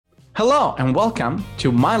Hello and welcome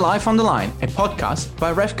to My Life on the Line, a podcast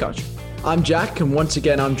by Ref Coach. I'm Jack, and once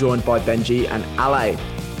again I'm joined by Benji and Ale.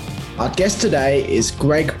 Our guest today is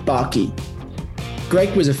Greg Barkey.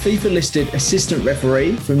 Greg was a FIFA-listed assistant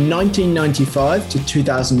referee from 1995 to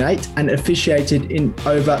 2008 and officiated in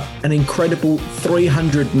over an incredible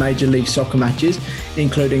 300 Major League Soccer matches,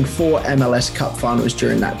 including 4 MLS Cup finals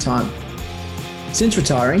during that time. Since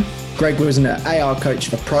retiring, Greg was an AR coach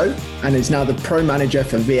for Pro and is now the Pro Manager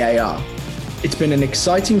for VAR. It's been an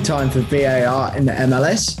exciting time for VAR in the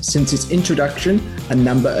MLS since its introduction a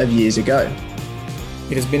number of years ago.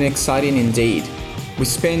 It has been exciting indeed. We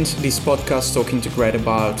spent this podcast talking to Greg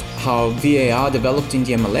about how VAR developed in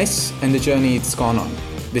the MLS and the journey it's gone on,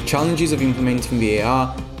 the challenges of implementing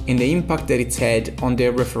VAR and the impact that it's had on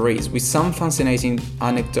their referees, with some fascinating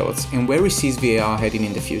anecdotes and where he sees VAR heading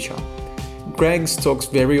in the future. Greg talks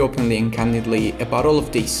very openly and candidly about all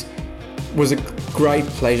of this. It was a great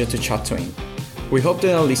pleasure to chat to him. We hope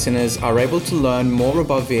that our listeners are able to learn more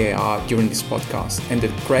about VAR during this podcast and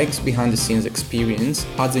that Greg's behind-the-scenes experience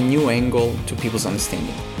adds a new angle to people's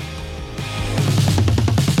understanding.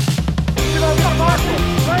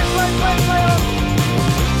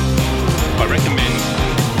 I recommend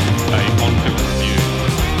a on-field review.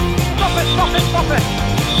 Stop it!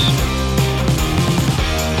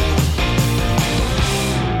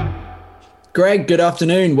 Greg, good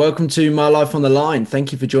afternoon. Welcome to My Life on the Line.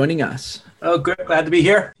 Thank you for joining us. Oh, good. Glad to be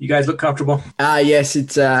here. You guys look comfortable. Yes,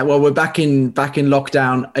 it's we're back in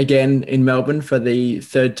lockdown again in Melbourne for the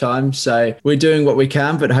third time. So we're doing what we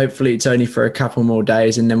can, but hopefully it's only for a couple more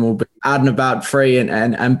days and then we'll be out and about free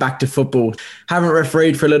and back to football. Haven't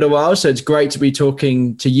refereed for a little while, so it's great to be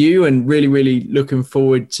talking to you and really looking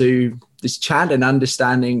forward to this chat and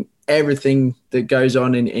understanding everything that goes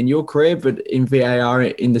on in your career, but in VAR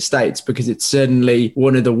in the States, because it's certainly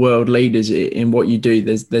one of the world leaders in what you do.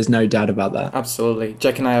 There's no doubt about that. Absolutely.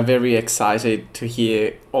 Jack and I are very excited to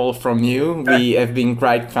hear all from you. We have been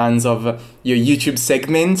great fans of your YouTube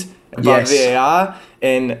segment about VAR,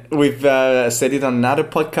 and we've said it on another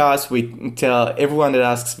podcast. We tell everyone that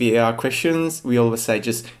asks VAR questions, we always say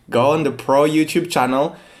just go on the Pro YouTube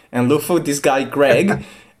channel and look for this guy Greg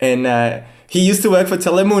and he used to work for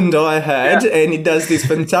Telemundo, I heard, and he does this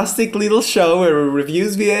fantastic little show where he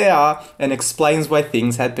reviews VAR and explains why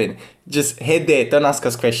things happen. Just head there, don't ask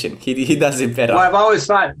us questions. He does it better. Well, I've always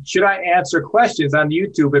thought, should I answer questions on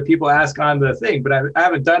YouTube if people ask on the thing? But I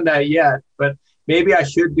haven't done that yet. But maybe I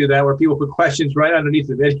should do that, where people put questions right underneath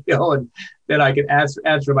the video and then I can answer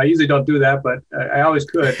them. I usually don't do that, but I always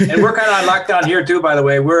could. And we're kind of on lockdown here too, by the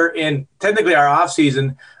way. We're in technically our off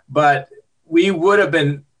season, but we would have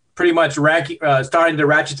been pretty much starting to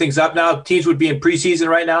ratchet things up now. Teams would be in preseason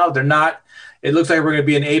right now. They're not. It looks like we're going to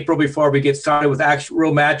be in April before we get started with actual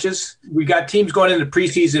real matches. We got teams going into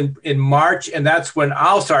preseason in March, and that's when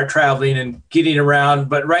I'll start traveling and getting around.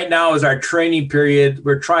 But right now is our training period.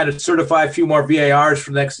 We're trying to certify a few more VARs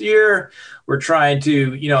for next year. We're trying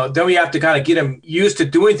to, then we have to kind of get them used to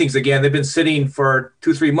doing things again. They've been sitting for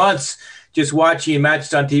 2-3 months just watching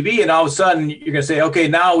matches on TV, and all of a sudden you're going to say, okay,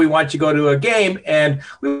 now we want you to go to a game, and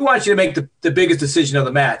we want you to make the biggest decision of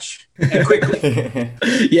the match, and quickly.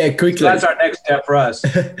 Quickly. So that's our next step for us.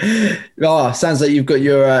 Sounds like you've got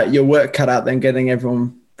your work cut out then, getting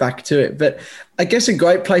everyone back to it. But I guess a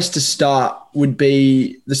great place to start would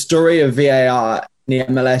be the story of VAR in the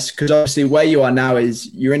MLS, because obviously where you are now is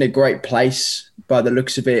you're in a great place by the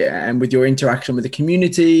looks of it, and with your interaction with the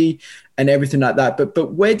community and everything like that.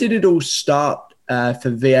 But where did it all start for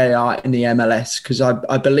VAR in the MLS? Because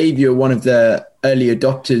I believe you're one of the early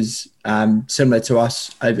adopters, similar to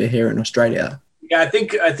us over here in Australia. Yeah, I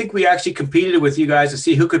think we actually competed with you guys to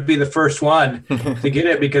see who could be the first one to get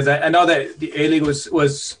it, because I know that the A-League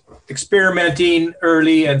was experimenting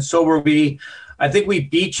early, and so were we. I think we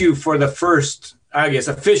beat you for the first, I guess,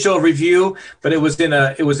 official review, but it was in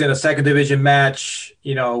a second division match,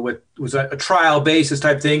 was a trial basis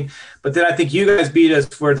type thing. But then I think you guys beat us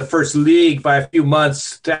for the first league by a few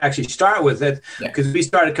months to actually start with it, because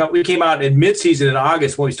we came out in mid-season in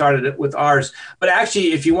August when we started it with ours. But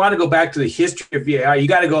actually, if you want to go back to the history of VAR, you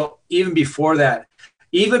got to go even before that.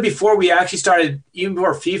 Even before we actually started, even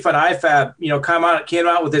before FIFA and IFAB, came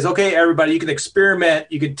out with this, okay, everybody, you can experiment,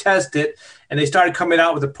 you can test it, and they started coming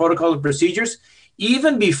out with the protocol and procedures.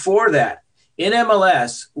 Even before that, in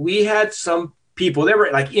MLS, we had some people, they were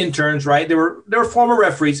like interns, right? They were former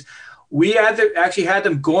referees. We had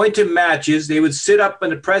them going to matches. They would sit up in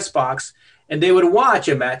the press box and they would watch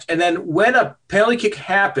a match. And then when a penalty kick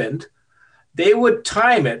happened, they would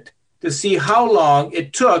time it to see how long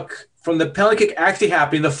it took from the penalty kick actually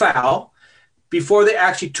happening, the foul, before they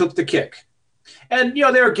actually took the kick. And,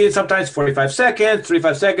 they were getting sometimes 45 seconds,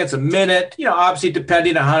 35 seconds, a minute, obviously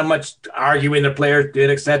depending on how much arguing the players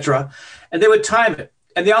did, etc. And they would time it.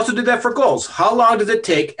 And they also did that for goals. How long does it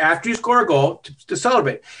take after you score a goal to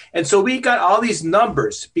celebrate? And so we got all these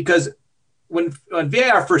numbers because when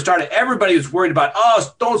VAR first started, everybody was worried about,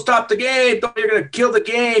 don't stop the game. You're going to kill the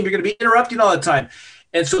game. You're going to be interrupting all the time.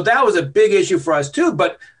 And so that was a big issue for us too.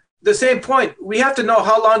 But at the same point, we have to know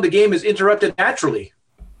how long the game is interrupted naturally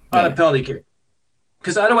on a penalty kick.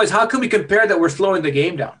 Because otherwise, how can we compare that we're slowing the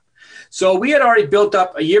game down? So we had already built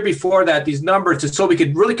up a year before that these numbers so we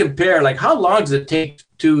could really compare, like, how long does it take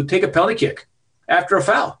to take a penalty kick after a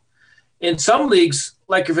foul? In some leagues,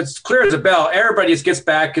 like if it's clear as a bell, everybody just gets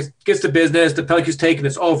back, gets to business, the penalty is taken,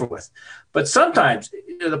 it's over with. But sometimes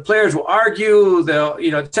the players will argue, they'll,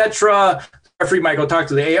 et cetera. The referee might go talk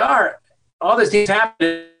to the AR. All these things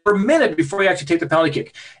happen for a minute before we actually take the penalty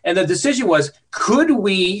kick. And the decision was, could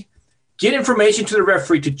we get information to the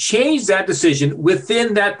referee to change that decision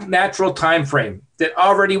within that natural time frame that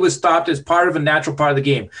already was stopped as part of a natural part of the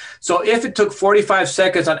game? So if it took 45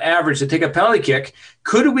 seconds on average to take a penalty kick,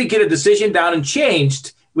 could we get a decision down and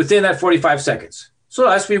changed within that 45 seconds? So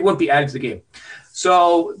that's we wouldn't be added to the game.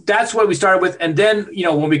 So that's what we started with. And then,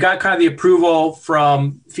 when we got kind of the approval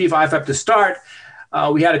from FIFA IFAB to start,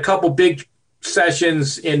 we had a couple big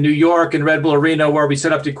sessions in New York and Red Bull Arena where we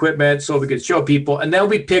set up the equipment so we could show people. And then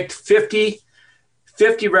we picked 50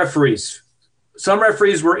 referees. Some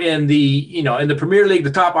referees were in the, in the Premier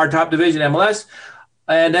League, our top division, MLS.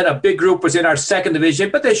 And then a big group was in our second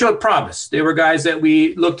division, but they showed promise. They were guys that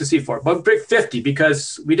we looked to see for. But we picked 50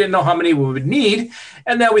 because we didn't know how many we would need.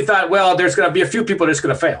 And then we thought, well, there's going to be a few people that's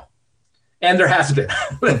going to fail. And there has been.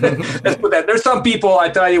 Let's put that. There's some people, I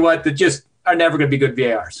tell you what, that just are never going to be good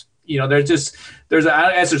VARs. There's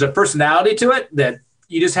a personality to it that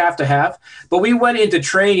you just have to have. But we went into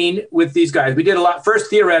training with these guys. We did a lot, first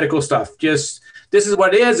theoretical stuff. Just this is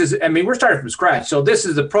what it is. We're starting from scratch. So this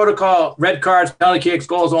is the protocol: red cards, penalty kicks,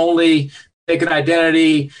 goals only, take an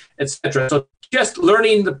identity, etc. So just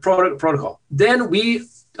learning the protocol. Then we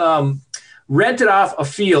rented off a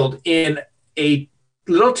field in a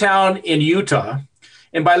little town in Utah.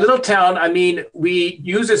 And by little town, I mean we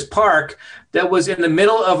used this park that was in the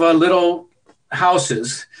middle of a little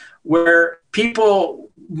houses where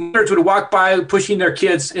mothers would walk by pushing their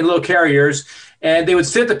kids in little carriers, and they would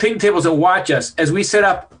sit at the picnic tables and watch us as we set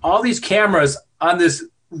up all these cameras on this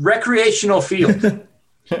recreational field.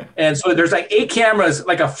 And so there's like 8 cameras,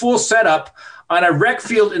 like a full setup on a rec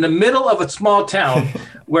field in the middle of a small town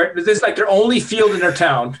where this is like their only field in their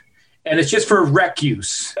town, and it's just for rec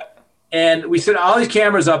use. And we set all these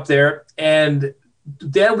cameras up there, and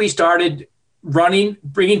then we started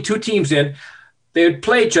bringing 2 teams in. They would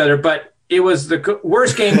play each other, but it was the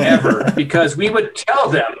worst game ever because we'd tell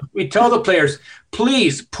the players,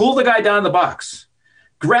 please pull the guy down in the box,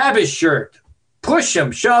 grab his shirt, push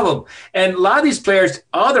him, shove him. And a lot of these players,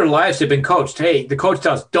 all their lives have been coached. Hey, the coach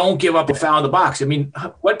tells us, don't give up a foul in the box.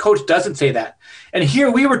 What coach doesn't say that? And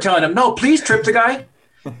here we were telling them, no, please trip the guy.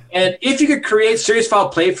 And if you could create serious foul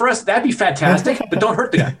play for us, that'd be fantastic, but don't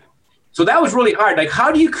hurt the guy. So that was really hard. Like,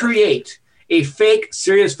 how do you create a fake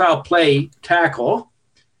serious foul play tackle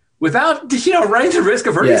without, running the risk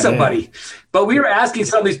of hurting somebody? Yeah. But we were asking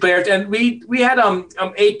some of these players, and we had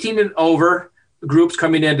 18 and over groups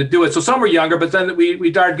coming in to do it. So some were younger, but then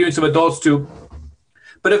we started giving some adults too.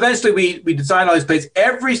 But eventually we designed all these plays.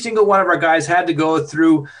 Every single one of our guys had to go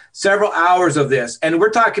through several hours of this. And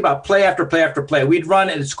we're talking about play after play after play. We'd run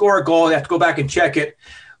and score a goal. You have to go back and check it.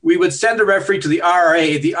 We would send the referee to the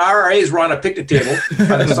RRA. The RRAs were on a picnic table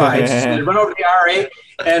on the sides. So they'd run over to the RRA.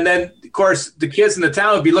 And then, of course, the kids in the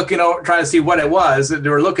town would be looking over, trying to see what it was that they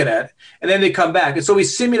were looking at. And then they'd come back. And so we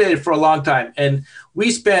simulated for a long time. And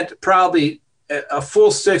we spent probably a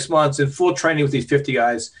full 6 months in full training with these 50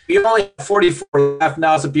 guys. We only have 44 left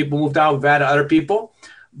now. Some people moved on. We've added other people,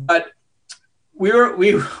 but we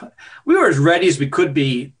were as ready as we could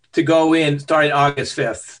be to go in starting August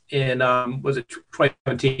 5th in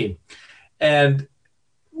 2017. And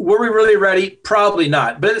were we really ready? Probably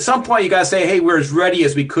not. But at some point you got to say, hey, we're as ready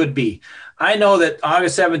as we could be. I know that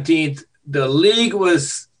August 17th, the league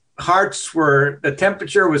the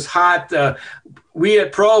temperature was hot. We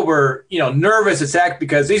at Pro were, nervous as heck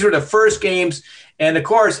because these were the first games. And of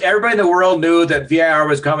course, everybody in the world knew that VAR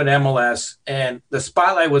was coming to MLS and the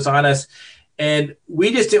spotlight was on us. And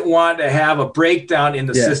we just didn't want to have a breakdown in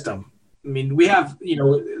the system. We have,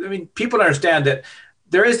 people understand that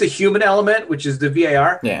there is the human element, which is the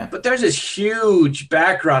VAR, but there's this huge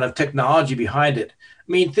background of technology behind it.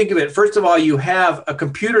 Think of it. First of all, you have a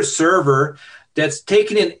computer server that's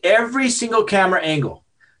taking in every single camera angle.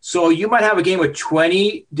 So you might have a game with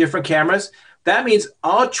 20 different cameras. That means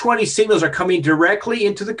all 20 signals are coming directly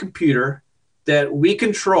into the computer that we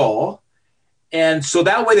control. And so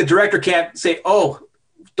that way the director can't say, oh,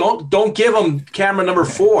 don't give them camera number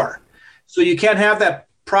 4. So you can't have that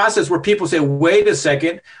process where people say, wait a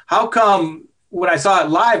second, how come when I saw it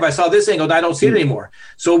live, I saw this angle and I don't see it anymore?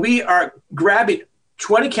 So we are grabbing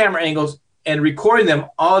 20 camera angles and recording them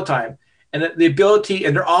all the time. And the ability,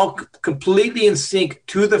 and they're all completely in sync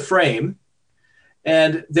to the frame.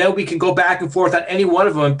 And then we can go back and forth on any one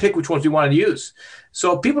of them and pick which ones we want to use.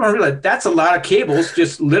 So people don't realize that's a lot of cables,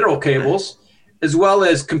 just literal cables, as well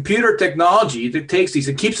as computer technology that takes these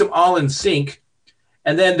and keeps them all in sync.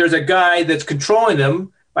 And then there's a guy that's controlling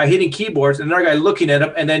them by hitting keyboards, and another guy looking at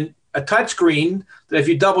them, and then a touch screen that if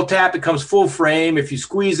you double tap, it comes full frame. If you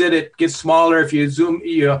squeeze it, it gets smaller. If you zoom,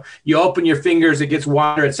 you open your fingers, it gets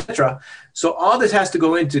wider, etc. So all this has to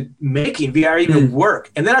go into making VR even work.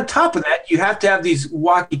 And then on top of that, you have to have these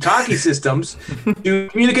walkie-talkie systems to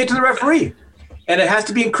communicate to the referee. And it has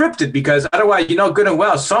to be encrypted, because otherwise, good and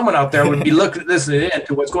well, someone out there would be listening in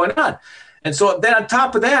to what's going on. And so then on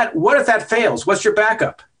top of that, what if that fails? What's your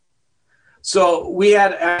backup? So we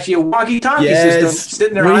had actually a walkie-talkie system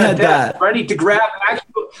sitting there on a desk, ready to grab.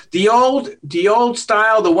 Actually, the old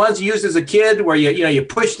style, the ones you used as a kid, where you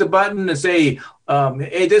push the button and say,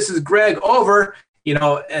 "Hey, this is Greg." Over.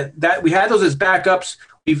 And that we had those as backups.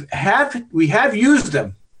 We have used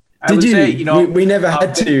them. We never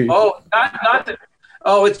had to. Oh, not that.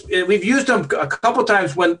 Oh, we've used them a couple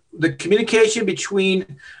times when the communication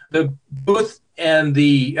between the booth and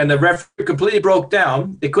the referee completely broke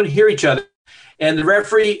down. They couldn't hear each other. And the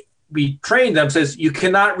referee, we trained them, says you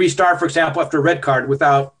cannot restart, for example, after a red card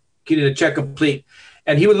without getting a check complete.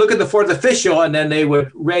 And he would look at the fourth official, and then they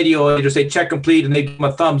would radio and just say check complete, and they give him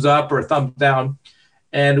a thumbs up or a thumbs down.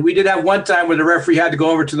 And we did have one time where the referee had to go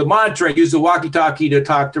over to the monitor and use the walkie-talkie to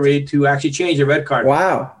talk to actually change a red card.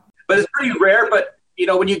 Wow. But it's pretty rare. But,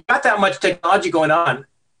 when you got that much technology going on,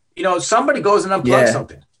 somebody goes and unplugs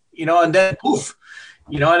something, and then poof,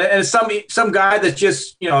 and some guy that's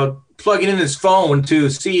just, plugging in his phone to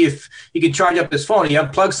see if he can charge up his phone. He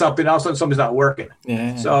unplugs something, all of a sudden something's not working.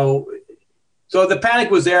 Yeah. So the panic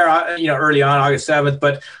was there, early on, August 7th.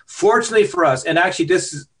 But fortunately for us, and actually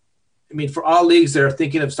for all leagues that are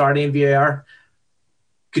thinking of starting VAR,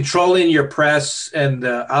 controlling your press and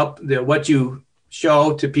what you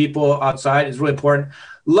show to people outside is really important.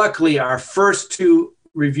 Luckily, our first 2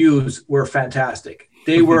 reviews were fantastic.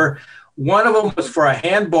 They were, one of them was for a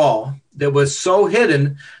handball that was so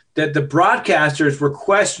hidden that the broadcasters were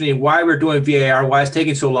questioning why we're doing VAR, why it's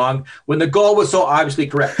taking so long, when the goal was so obviously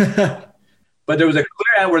correct. But there was a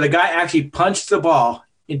clear end where the guy actually punched the ball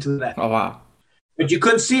into the net. Oh, wow. But you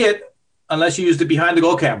couldn't see it unless you used the behind the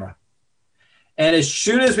goal camera. And as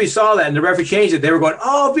soon as we saw that and the referee changed it, they were going,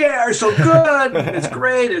 oh, VAR is so good. It's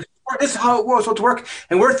great. This is how it was supposed to work.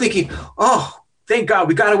 And we're thinking, oh, thank God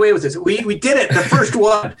we got away with this. We did it, the first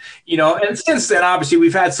one, and since then, obviously,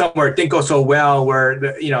 we've had some where it didn't go so well, where,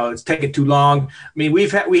 it's taken too long. I mean, we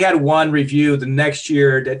had one review the next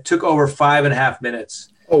year that took over 5.5 minutes.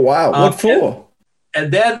 Oh, wow. What for?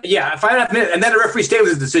 And then, 5.5 minutes. And then the referee stayed with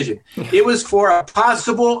his decision. It was for a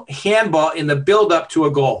possible handball in the build-up to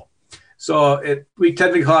a goal. So we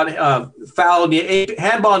technically call it handball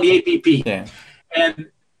in the APP. Yeah. And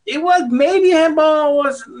it was maybe a handball,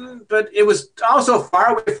 but it was also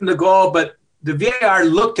far away from the goal. But the VAR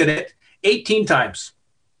looked at it 18 times,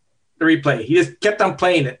 the replay. He just kept on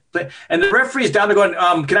playing it. And the referee is down there going,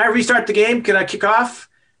 can I restart the game? Can I kick off?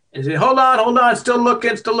 And he said, hold on, still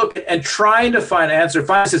looking, and trying to find an answer.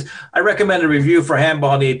 Finally says, I recommend a review for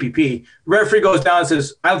handball in the APP. The referee goes down and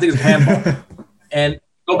says, I don't think it's handball. And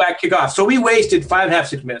go back, kick off. So we wasted 5.5,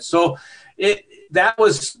 6 minutes. So that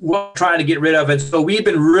was what we're trying to get rid of. And so we've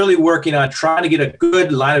been really working on trying to get a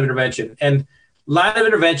good line of intervention. And line of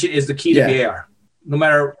intervention is the key to VAR. No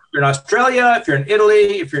matter if you're in Australia, if you're in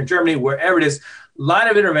Italy, if you're in Germany, wherever it is, line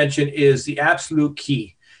of intervention is the absolute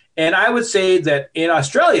key. And I would say that in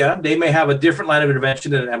Australia, they may have a different line of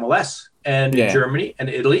intervention than in MLS and in Germany and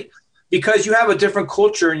Italy, because you have a different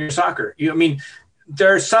culture in your soccer.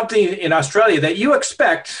 There's something in Australia that you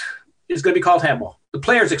expect is going to be called handball. The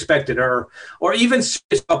players expect it, or even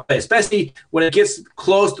serious foul play, especially when it gets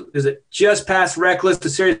close. Is it just past reckless to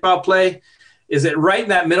serious foul play? Is it right in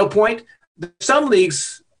that middle point? There's some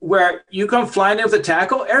leagues where you come flying in with a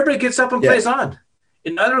tackle, everybody gets up and plays on.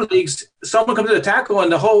 In other leagues, someone comes to the tackle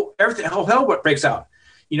and the whole hell breaks out.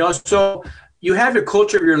 So you have your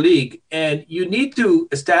culture of your league, and you need to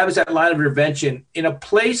establish that line of intervention in a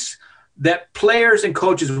place that players and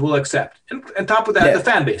coaches will accept. And on top of that, the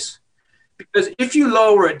fan base. Because if you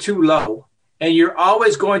lower it too low and you're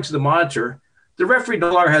always going to the monitor, the referee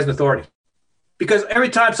no longer has an authority. Because every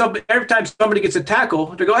time somebody gets a tackle,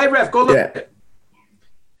 they go, "Hey, ref, go look at it."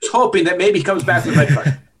 Just hoping that maybe he comes back with a red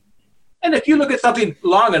card. And if you look at something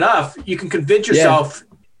long enough, you can convince yourself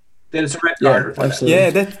that it's a red card. Absolutely.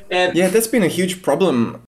 That's been a huge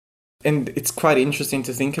problem. And it's quite interesting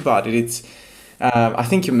to think about it. It's, I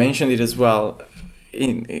think you mentioned it as well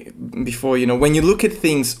before, when you look at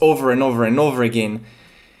things over and over and over again,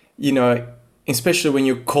 especially when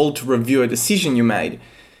you're called to review a decision you made,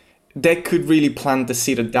 that could really plant the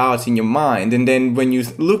seed of doubt in your mind. And then when you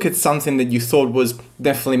look at something that you thought was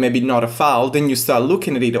definitely maybe not a foul, then you start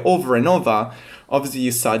looking at it over and over. Obviously,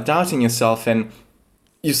 you start doubting yourself and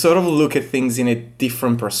you sort of look at things in a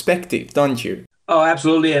different perspective, don't you? Oh,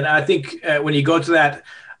 absolutely. And I think when you go to that,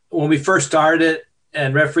 when we first started it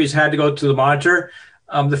and referees had to go to the monitor,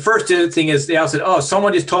 the first thing is they all said, "Oh,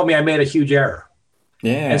 someone just told me I made a huge error."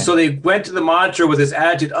 Yeah. And so they went to the monitor with this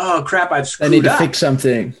attitude, "Oh, crap, I've screwed up. I need to fix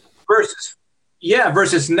something."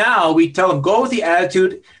 Versus now we tell them, go with the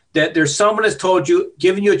attitude that there's someone has told you,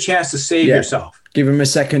 giving you a chance to save yourself. Give him a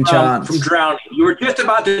second chance. From drowning. You were just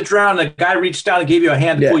about to drown. A guy reached down and gave you a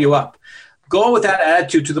hand to pull you up. Go with that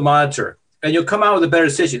attitude to the monitor, and you'll come out with a better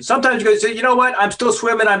decision. Sometimes you're going to say, "You know what? I'm still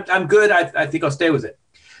swimming. I'm good. I think I'll stay with it."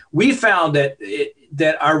 We found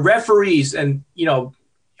that our referees and,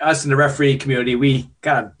 us in the referee community, we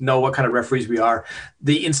kind of know what kind of referees we are.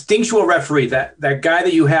 The instinctual referee, that guy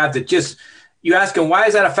that you have that just, you ask him, "Why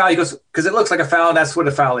is that a foul?" He goes, "Because it looks like a foul, and that's what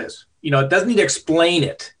a foul is." It doesn't need to explain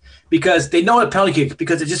it because they know a penalty kick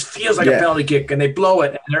because it just feels like a penalty kick, and they blow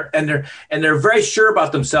it, and they're very sure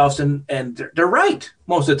about themselves, and they're right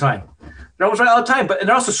most of the time. They're almost right all the time, and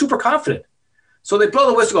they're also super confident. So they blow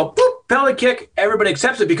the whistle, go, boop, penalty kick. Everybody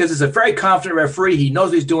accepts it because it's a very confident referee. He knows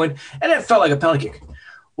what he's doing, and it felt like a penalty kick.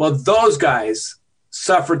 Well, those guys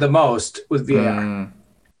suffered the most with VAR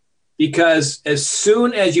because as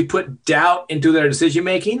soon as you put doubt into their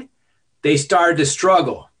decision-making, they started to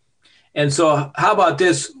struggle. And so how about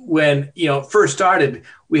this? When, first started,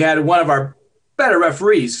 we had one of our better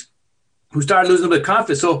referees who started losing a bit of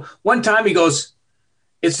confidence. So one time he goes,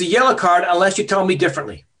 "It's a yellow card unless you tell me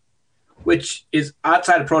differently," which is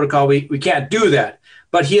outside of protocol. We can't do that.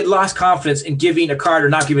 But he had lost confidence in giving a card or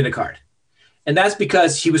not giving a card. And that's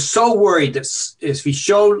because he was so worried that if he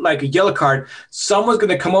showed like a yellow card, someone's going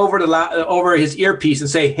to come over his earpiece and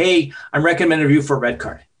say, "Hey, I'm recommending you for a red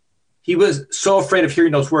card." He was so afraid of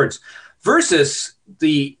hearing those words. Versus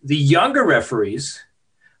the younger referees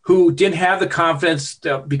who didn't have the confidence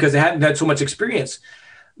because they hadn't had so much experience.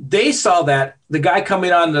 They saw that the guy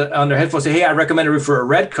coming on their headphones say, "Hey, I recommend you for a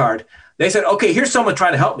red card." They said, "Okay, here's someone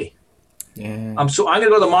trying to help me." Yeah. So I'm going to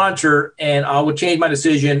go to the monitor and I will change my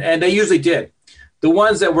decision. And they usually did. The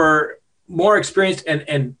ones that were more experienced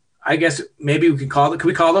and I guess maybe we call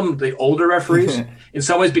them the older referees in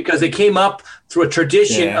some ways, because they came up through a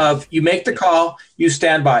tradition of you make the call, you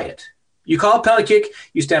stand by it. You call a penalty kick,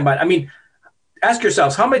 you stand by it. I mean, ask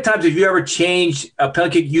yourselves, how many times have you ever changed a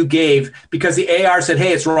penalty kick you gave because the AR said,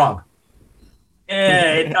 "Hey, it's wrong"?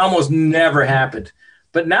 It almost never happened.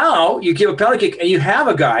 But now you give a penalty kick and you have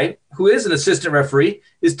a guy who is an assistant referee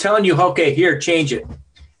is telling you, "Okay, here, change it."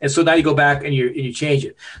 And so now you go back and you change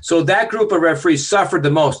it. So that group of referees suffered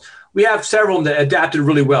the most. We have several of them that adapted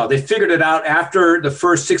really well. They figured it out after the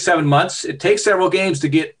first 6-7 months. It takes several games to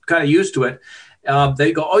get kind of used to it.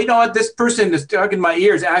 They go, "Oh, you know what? This person that's talking in my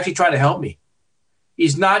ear is actually trying to help me.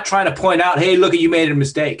 He's not trying to point out, 'Hey, look, you made a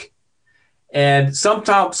mistake.'" And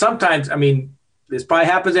sometimes, I mean, this probably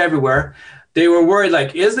happens everywhere. They were worried,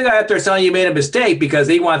 like, is the guy out there telling you made a mistake because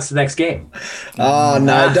he wants the next game? Oh,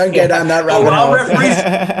 no, don't get down that rabbit hole.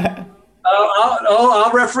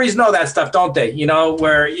 All referees know that stuff, don't they?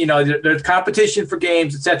 Where, there's competition for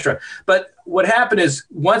games, etc. But what happened is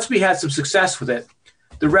once we had some success with it,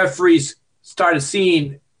 the referees started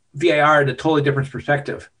seeing VAR in a totally different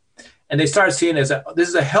perspective. And they started seeing this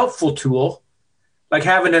is a helpful tool, like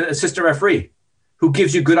having an assistant referee who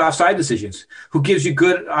gives you good offside decisions, who gives you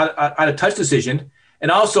good on a touch decision,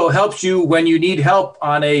 and also helps you when you need help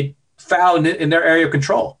on a foul in their area of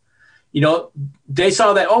control. They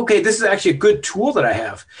saw that, okay, this is actually a good tool that I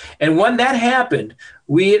have. And when that happened,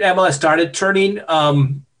 we at MLS started turning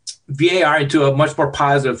VAR into a much more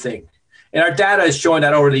positive thing. And our data is showing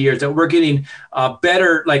that over the years that we're getting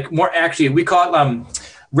better, like more actually, we call it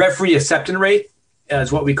referee acceptance rate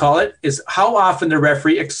is what we call it, is how often the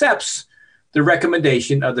referee accepts the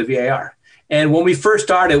recommendation of the VAR. And when we first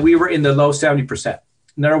started, we were in the low 70%.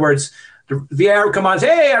 In other words, the VAR would come on and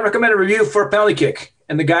say, "Hey, I recommend a review for a penalty kick."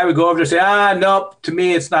 And the guy would go over there and say, "Nope, to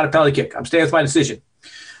me, it's not a penalty kick. I'm staying with my decision."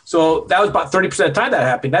 So that was about 30% of the time that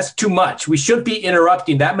happened. That's too much. We shouldn't be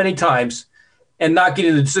interrupting that many times and not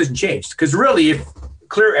getting the decision changed. Because really, if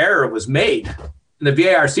clear error was made and the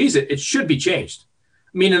VAR sees it, it should be changed.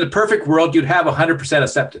 I mean, in the perfect world, you'd have 100%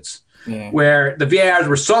 acceptance, where the VARs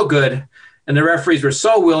were so good and the referees were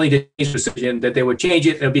so willing to change the decision that they would change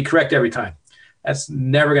it and it would be correct every time. That's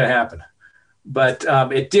never going to happen. But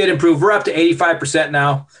it did improve. We're up to 85%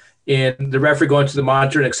 now in the referee going to the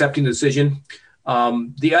monitor and accepting the decision.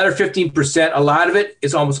 The other 15%, a lot of it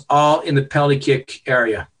is almost all in the penalty kick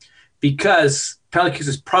area, because penalty kicks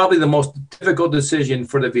is probably the most difficult decision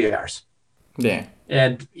for the VARs. Yeah.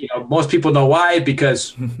 And most people know why,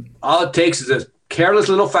 because all it takes is a careless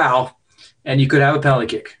little foul and you could have a penalty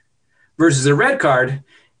kick. Versus a red card,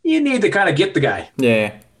 you need to kind of get the guy.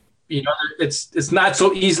 Yeah. It's not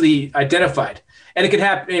so easily identified. And it can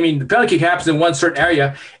happen. I mean, the penalty kick happens in one certain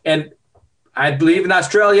area. And I believe in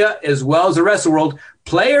Australia, as well as the rest of the world,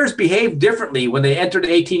 players behave differently when they enter the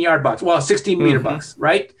 18-yard box. Well, 16-meter box,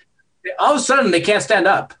 right? All of a sudden, they can't stand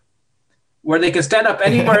up, where they can stand up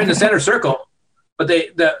anywhere in the center circle. But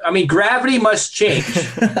gravity must change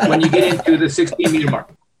when you get into the 16-meter mark.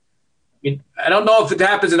 I mean, I don't know if it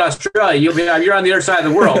happens in Australia. You're on the other side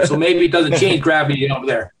of the world, so maybe it doesn't change gravity over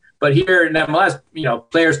there. But here in MLS,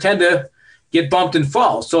 players tend to get bumped and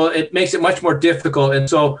fall. So it makes it much more difficult. And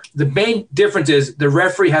so the main difference is the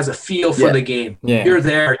referee has a feel for the game. Yeah. You're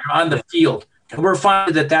there, you're on the field. And we're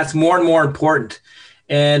finding that that's more and more important.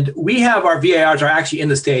 And we have our VARs are actually in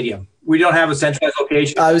the stadium. We don't have a centralized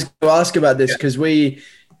location. I was going to ask about this because we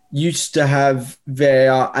used to have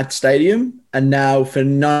VAR at stadium, and now for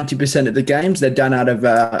 90% of the games, they're done out of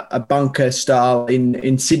a bunker style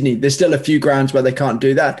in Sydney. There's still a few grounds where they can't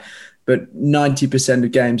do that, but 90%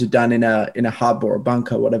 of games are done in a hub or a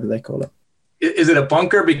bunker, whatever they call it. Is it a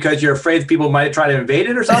bunker because you're afraid people might try to invade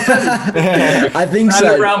it or something? I think so.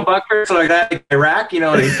 Underground bunker, so like that, like Iraq,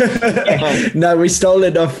 No, we stole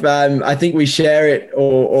it off. I think we share it,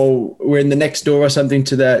 or we're in the next door or something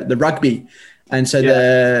to the rugby. And so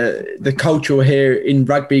the culture here in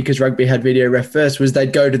rugby, because rugby had video ref first, was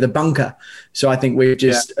they'd go to the bunker. So I think we've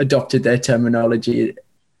just adopted their terminology.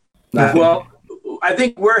 Well, I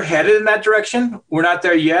think we're headed in that direction. We're not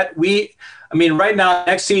there yet. Right now,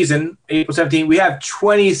 next season, April 17, we have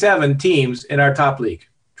 27 teams in our top league.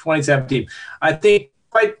 27 teams. I think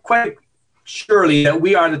quite surely that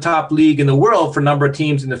we are the top league in the world for number of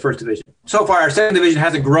teams in the first division. So far, our second division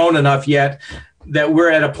hasn't grown enough yet that we're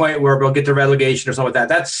at a point where we'll get to relegation or something like that.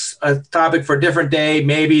 That's a topic for a different day.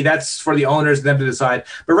 Maybe that's for the owners and them to decide.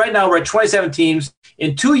 But right now, we're at 27 teams.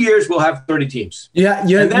 In 2 years, we'll have 30 teams. Yeah,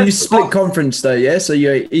 you split conference though, yeah? So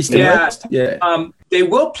you're East and West? Yeah. They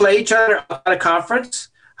will play each other out of conference.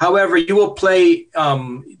 However, you will play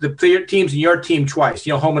the player teams in your team twice,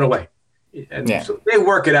 home and away. And so they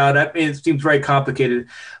work it out. I mean, it seems very complicated.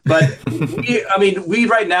 But we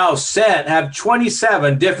right now have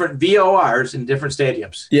 27 different VORs in different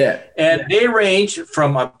stadiums. Yeah. And they range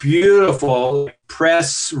from a beautiful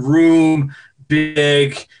press room,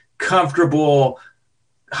 big, comfortable,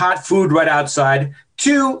 hot food right outside,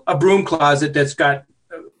 to a broom closet that's got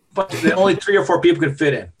only 3 or 4 people can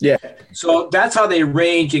fit in. Yeah. So that's how they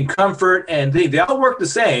range in comfort, and they all work the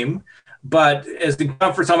same. But as in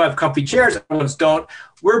comfort, some have comfy chairs, other ones don't.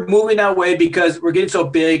 We're moving that way because we're getting so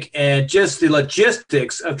big, and just the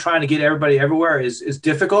logistics of trying to get everybody everywhere is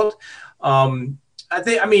difficult. When I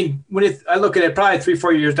look at it, probably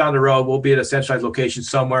 3-4 years down the road, we'll be at a centralized location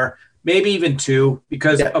somewhere, maybe even 2,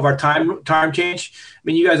 because of our time change. I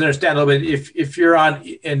mean, you guys understand a little bit. If you're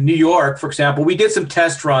in New York, for example, we did some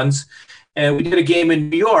test runs, and we did a game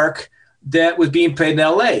in New York that was being played in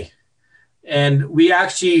LA. And we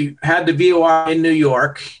actually had the VOR in New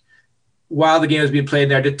York while the game was being played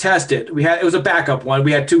there to test it. It was a backup one.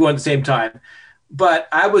 We had 2 at the same time. But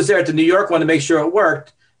I was there at the New York one to make sure it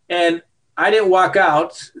worked. And I didn't walk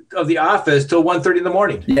out of the office till 1:30 in the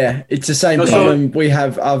morning. Yeah, it's the same problem. We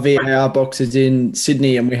have our VAR boxes in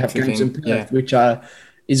Sydney, and we have games in Perth, which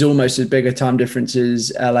is almost as big a time difference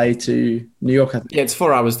as LA to New York, I think. Yeah, it's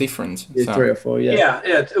 4 hours difference. Yeah, 3 or 4, Yeah,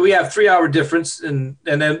 we have 3-hour difference, and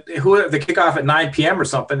then the kickoff at 9 p.m. or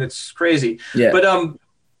something. It's crazy. Yeah. But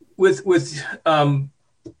with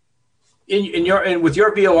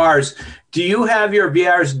your VORs, do you have your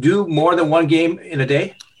VARs do more than 1 game in a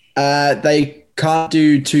day? They can't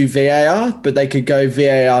do 2 VAR, but they could go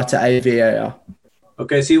VAR to a VAR.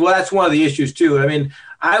 Okay, that's one of the issues too. I mean,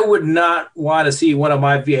 I would not want to see one of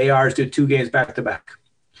my VARs do 2 games back to back.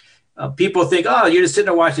 People think, you're just sitting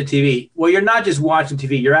there watching TV. Well, you're not just watching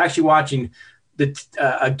TV. You're actually watching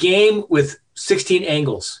a game with 16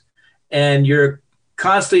 angles, and you're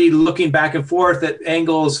constantly looking back and forth at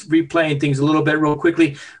angles, replaying things a little bit real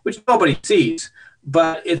quickly, which nobody sees.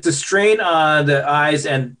 But it's a strain on the eyes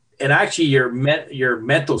and actually your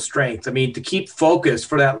mental strength. I mean, to keep focused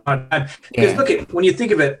for that long time. Because look at, when you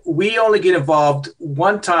think of it, we only get involved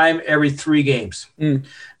one time every 3 games.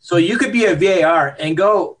 So you could be a VAR and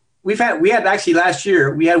go. We had actually last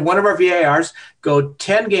year, we had one of our VARs go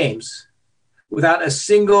 10 games without a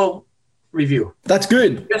single review. That's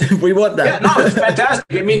good. We want that. Yeah, no, it's fantastic.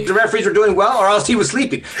 It means the referees were doing well, or else he was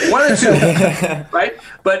sleeping. One of the two, right?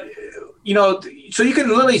 But, you know, so you can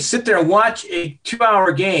literally sit there and watch a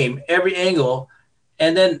 2-hour game, every angle,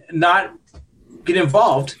 and then not get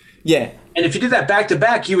involved. Yeah. And if you did that back to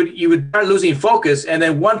back, you would start losing focus, and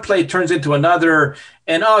then one play turns into another,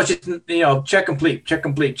 and it's just, you know, check complete.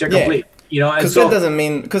 You know, and because so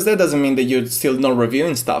that doesn't mean that you're still not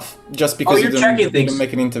reviewing stuff. Just because you don't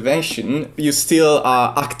make an intervention, you still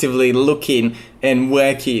are actively looking and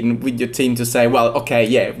working with your team to say, well, okay,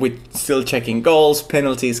 yeah, we're still checking goals,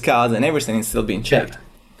 penalties, cards, and everything is still being checked.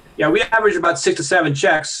 Yeah, we average about 6 to 7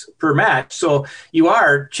 checks per match, so you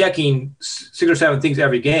are checking 6 or 7 things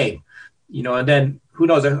every game. You know, and then who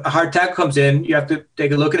knows? A hard tackle comes in, you have to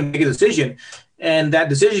take a look and make a decision. And that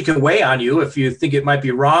decision can weigh on you if you think it might be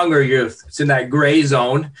wrong, or it's in that gray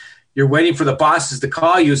zone. You're waiting for the bosses to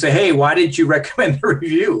call you and say, hey, why didn't you recommend a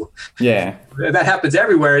review? Yeah. That happens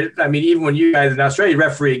everywhere. I mean, even when you guys in Australia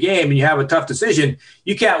referee a game and you have a tough decision,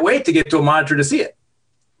 you can't wait to get to a monitor to see it,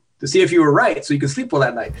 to see if you were right so you can sleep well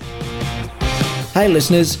that night. Hey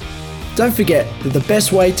listeners, don't forget that the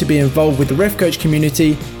best way to be involved with the Ref Coach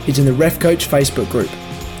community is in the Ref Coach Facebook group.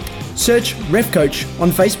 Search Ref Coach on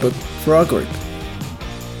Facebook for our group.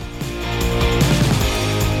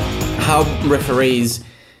 How referees,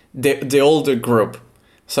 the older group,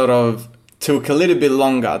 sort of took a little bit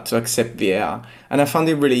longer to accept VAR. And I found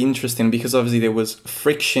it really interesting because obviously there was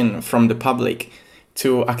friction from the public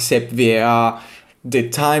to accept VAR, the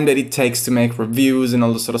time that it takes to make reviews and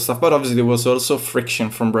all this sort of stuff. But obviously there was also friction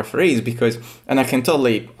from referees because, and I can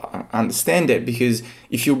totally understand it, because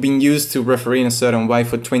if you've been used to refereeing a certain way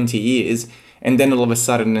for 20 years and then all of a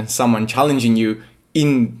sudden there's someone challenging you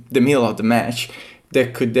in the middle of the match,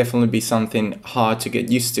 that could definitely be something hard to get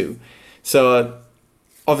used to. So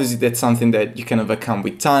obviously that's something that you can overcome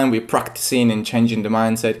with time, with practicing and changing the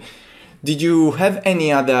mindset. Did you have any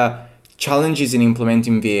other challenges in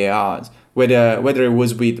implementing VARs, whether it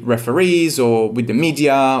was with referees or with the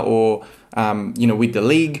media or with the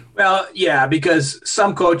league? Well, yeah, because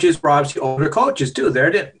some coaches were obviously older coaches too.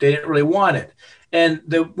 They didn't really want it. And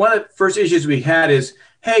one of the first issues we had is,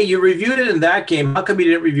 hey, you reviewed it in that game. How come you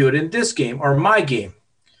didn't review it in this game or my game?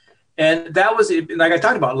 And that was, like I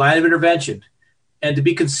talked about, line of intervention. And to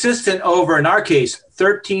be consistent over, in our case,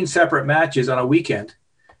 13 separate matches on a weekend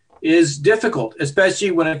is difficult,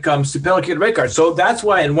 especially when it comes to penalty kick and red cards. So that's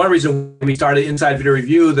why, and one reason we started Inside Video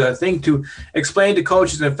Review, the thing to explain to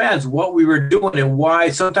coaches and fans what we were doing and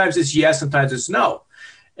why sometimes it's yes, sometimes it's no.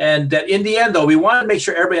 And that in the end, though, we wanted to make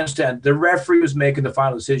sure everybody understands the referee was making the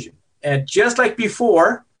final decision. And just like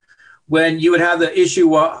before, when you would have the issue,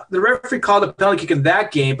 the referee called a penalty kick in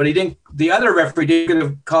that game, but the other referee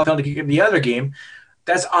didn't call a penalty kick in the other game.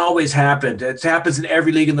 That's always happened. It happens in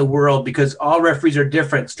every league in the world because all referees are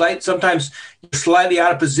different. Sometimes you're slightly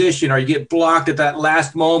out of position or you get blocked at that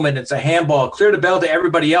last moment. It's a handball, clear the bell to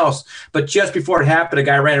everybody else. But just before it happened, a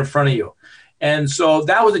guy ran in front of you. And so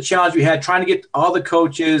that was a challenge we had, trying to get all the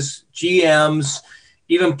coaches, GMs,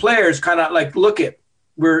 even players kind of like, look at,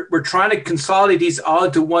 we're trying to consolidate these all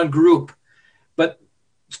into one group, but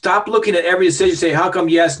stop looking at every decision, say, how come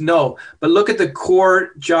yes, no, but look at the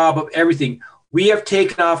core job of everything. We have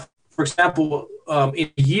taken off, for example,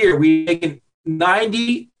 in a year, we've taken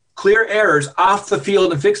 90 clear errors off the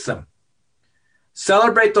field and fixed them.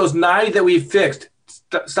 Celebrate those 90 that we've fixed.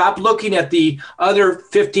 Stop looking at the other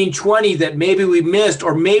 15, 20 that maybe we missed,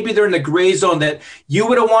 or maybe they're in the gray zone that you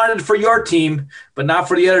would have wanted for your team, but not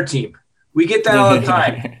for the other team. We get that all the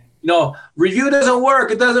time. Review doesn't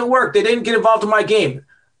work. It doesn't work. They didn't get involved in my game.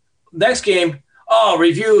 Next game,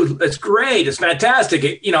 review, it's great. It's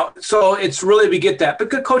fantastic. So it's really, we get that.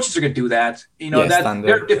 But good coaches are going to do that.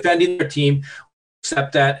 They're defending their team.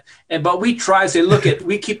 Accept that. But we try to say,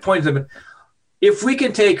 we keep pointing to them. If we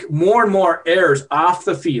can take more and more errors off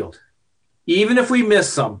the field, even if we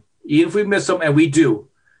miss some, and we do,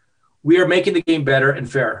 we are making the game better and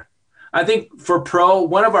fairer. I think for pro,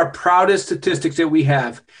 one of our proudest statistics that we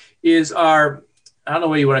have is our, I don't know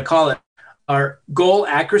what you want to call it, our goal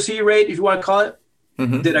accuracy rate, if you want to call it,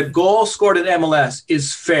 that a goal scored in MLS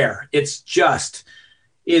is fair. It's just,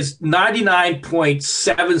 is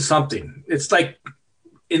 99.7 something. It's like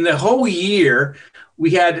in the whole year, we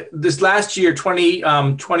had this last year,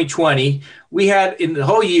 2020, we had in the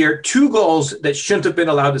whole year 2 goals that shouldn't have been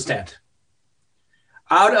allowed to stand.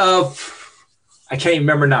 Out of, I can't even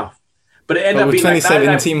remember now, but it ended up being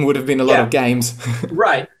 2017 would have been a lot of games.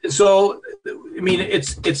 Right. So, I mean,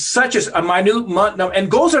 it's such a minute number, and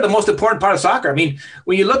goals are the most important part of soccer. I mean,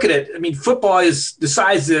 when you look at it, I mean, football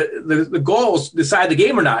decides the goals decide the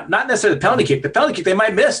game or not necessarily the penalty kick. The penalty kick they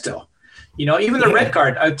might miss still. Even the red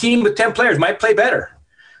card, a team with 10 players might play better.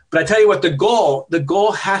 But I tell you what, the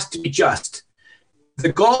goal has to be just. If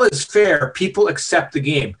the goal is fair, people accept the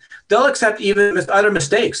game. They'll accept even other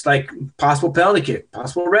mistakes like possible penalty kick,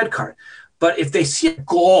 possible red card. But if they see a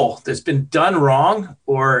goal that's been done wrong,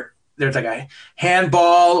 or there's like a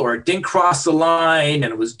handball, or it didn't cross the line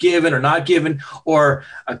and it was given or not given, or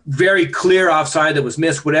a very clear offside that was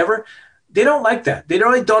missed, whatever, they don't like that. They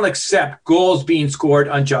really don't accept goals being scored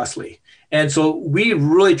unjustly. And so we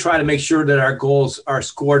really try to make sure that our goals are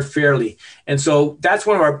scored fairly. And so that's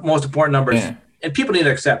one of our most important numbers. Yeah. And people need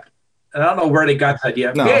to accept. And I don't know where they got the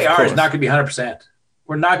idea. No, VAR is not going to be 100%.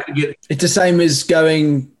 We're not going to get it. It's the same as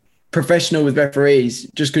going professional with referees.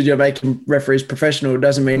 Just because you're making referees professional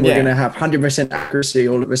doesn't mean we're going to have 100% accuracy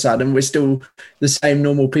all of a sudden. We're still the same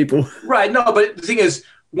normal people. Right. No, but the thing is,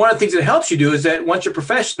 one of the things that helps you do is that once you're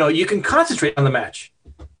professional, you can concentrate on the match.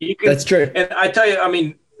 That's true. And I tell you, I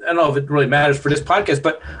mean, I don't know if it really matters for this podcast,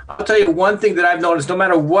 but I'll tell you one thing that I've noticed, no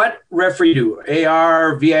matter what referee you do,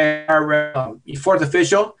 AR, VAR, fourth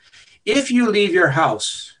official, if you leave your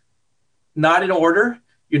house not in order,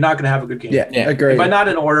 you're not going to have a good game. Yeah, agree. By not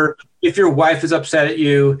in order, if your wife is upset at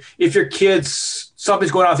you, if your kids,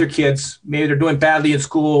 something's going on with your kids, maybe they're doing badly in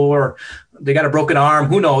school or they got a broken arm,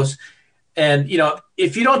 who knows? And,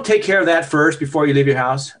 if you don't take care of that first before you leave your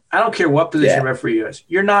house, I don't care what position referee is,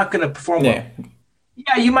 you're not going to perform well.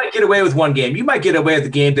 Yeah, you might get away with one game. You might get away with the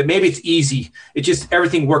game that maybe it's easy. It's just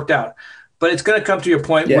everything worked out. But it's going to come to your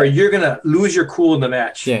point where you're going to lose your cool in the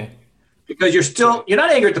match. Yeah. Because you're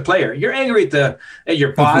not angry at the player. You're angry at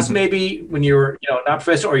your boss maybe when you were, not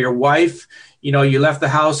professional, or your wife, you left the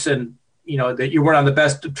house and, that you weren't on the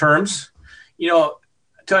best of terms. I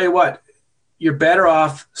tell you what, you're better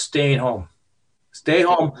off staying home. Stay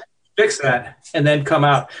home, fix that, and then come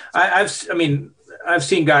out. I've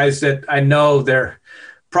seen guys that I know their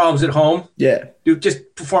problems at home. Yeah. Do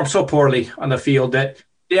just perform so poorly on the field that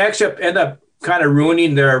they actually end up kind of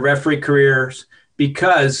ruining their referee careers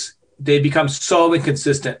because they become so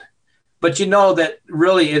inconsistent. But that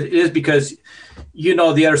really it is because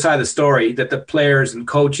the other side of the story, that the players and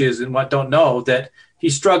coaches and what don't know that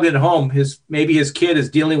he's struggling at home. Maybe his kid is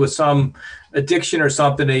dealing with some addiction or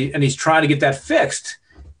something, and he's trying to get that fixed,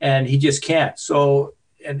 and he just can't. So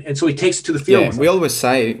so he takes it to the field. Yeah, we always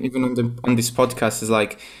say, even on this podcast, is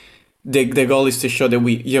like the goal is to show that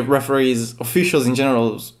your referees, officials in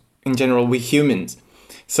general, we humans.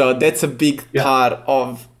 So that's a big part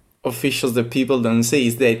of officials that people don't see,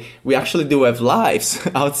 is that we actually do have lives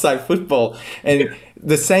outside football. And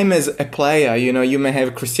the same as a player, you may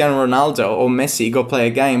have Cristiano Ronaldo or Messi go play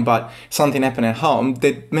a game, but something happened at home.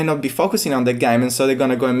 They may not be focusing on the game, and so they're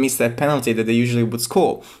going to go and miss that penalty that they usually would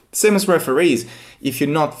score. Same as referees. If you're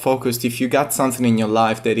not focused, if you got something in your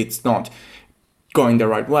life that it's not going the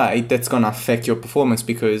right way, that's going to affect your performance,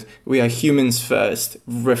 because we are humans first,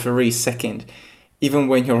 referees second. Even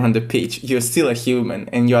when you're on the pitch, you're still a human,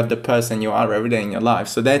 and you are the person you are every day in your life.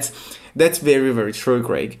 So that's very, very true,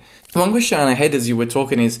 Greg. One question I had as you were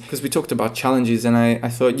talking is, because we talked about challenges, and I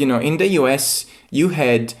thought, in the US, you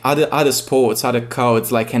had other sports, other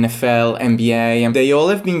codes like NFL, NBA, and they all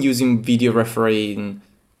have been using video refereeing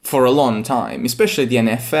for a long time, especially the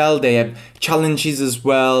NFL. They have challenges as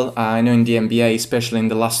well. I know in the NBA, especially in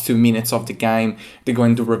the last 2 minutes of the game, they go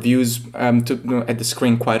and do reviews at the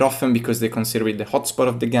screen quite often because they consider it the hotspot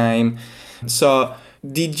of the game. So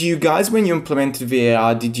did you guys, when you implemented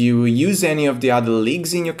VAR, did you use any of the other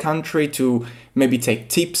leagues in your country to maybe take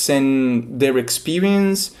tips and their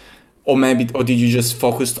experience? Or did you just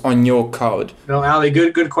focus on your code? No, Ali,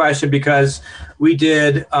 good question, because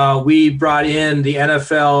we brought in the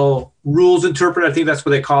NFL rules interpreter, I think that's what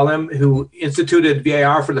they call him, who instituted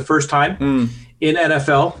VAR for the first time in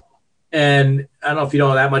NFL. And I don't know if you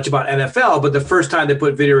know that much about NFL, but the first time they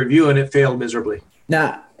put video review in, it failed miserably.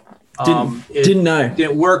 Nah, didn't know. It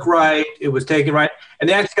didn't work right. It was taken right. And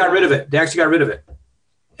they actually got rid of it.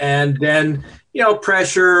 And then,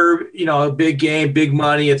 pressure, big game, big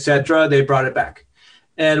money, etc. They brought it back.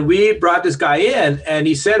 And we brought this guy in, and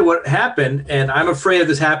he said what happened, and I'm afraid of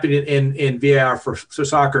this happening in VAR for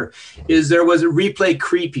soccer, is there was a replay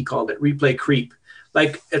creep, he called it, replay creep.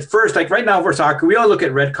 Like at first, like right now for soccer, we all look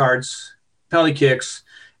at red cards, penalty kicks,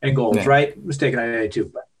 and goals, right? Mistaken identity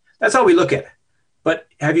too. But that's how we look at it. But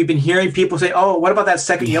have you been hearing people say, oh, what about that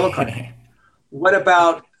second yellow card? What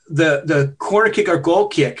about the corner kick or goal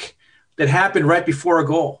kick that happened right before a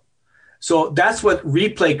goal? So that's what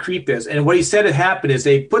replay creep is. And what he said had happened is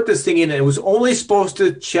they put this thing in and it was only supposed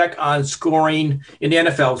to check on scoring in the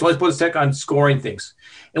NFL. It was only supposed to check on scoring things.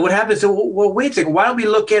 And what happened is, well, wait a second. Why don't we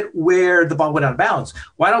look at where the ball went out of bounds?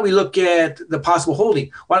 Why don't we look at the possible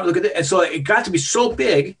holding? Why don't we look at it? And so it got to be so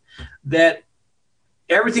big that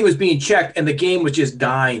everything was being checked and the game was just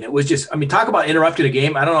dying. It was just, I mean, talk about interrupting a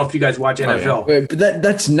game. I don't know if you guys watch NFL. Yeah. But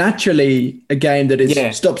that's naturally a game that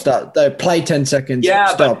is stop, start. They play 10 seconds,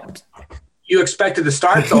 stop. You expect it to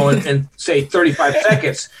start though in say 35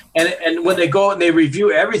 seconds. And when they go and they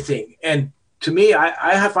review everything, and to me,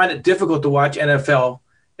 I find it difficult to watch NFL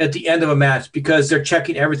at the end of a match because they're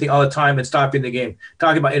checking everything all the time and stopping the game,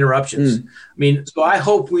 talking about interruptions. I mean, so I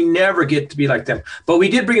hope we never get to be like them. But we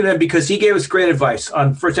did bring it in because he gave us great advice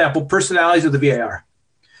on, for example, personalities of the VAR,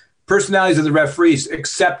 personalities of the referees,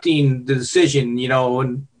 accepting the decision, you know,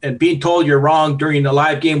 and being told you're wrong during a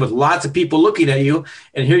live game with lots of people looking at you.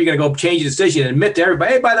 And here you're going to go change the decision and admit to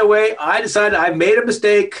everybody, hey, by the way, I decided I made a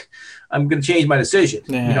mistake. I'm going to change my decision.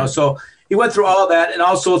 You know, so he went through all of that and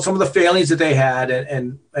also some of the failings that they had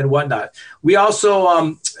and whatnot. We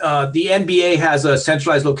also, the NBA has a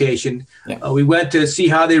centralized location. We went to see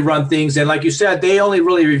how they run things. And like you said, they only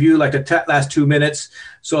really review like the last 2 minutes.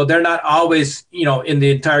 So they're not always, you know, in the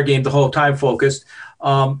entire game, the whole time focused.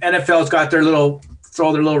 NFL's got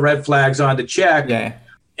throw their little red flags on to check.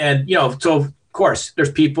 And, you know, so of course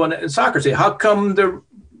there's people in soccer say, how come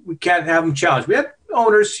we can't have them challenged? We have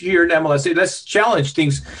owners here in MLS say, let's challenge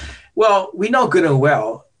things. Well, we know good and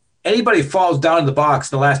well, anybody falls down in the box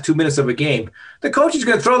in the last 2 minutes of a game, the coach is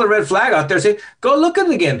going to throw the red flag out there and say, go look at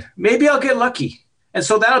it again. Maybe I'll get lucky. And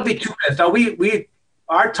so that'll be 2 minutes. Now,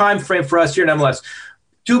 our time frame for us here in MLS,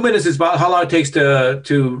 2 minutes is about how long it takes to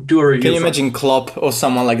do a review. Can you imagine Klopp or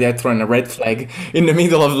someone like that throwing a red flag in the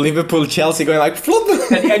middle of Liverpool, Chelsea, going like, flop?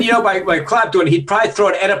 And you know, by Klopp doing it, he'd probably throw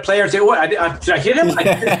it at a player and say, what, did I hit him? It's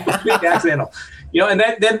accidental. You know, and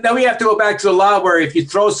then we have to go back to the law where if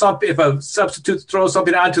a substitute throws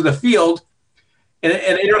something onto the field and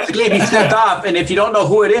interrupts the game, he's sent off. And if you don't know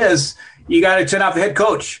who it is, you got to turn off the head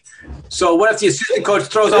coach. So what if the assistant coach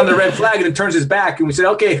throws on the red flag and then turns his back? And we said,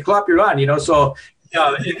 okay, Klopp, you're on, you know. So,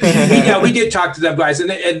 we did talk to them guys.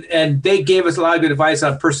 And they gave us a lot of good advice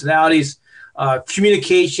on personalities,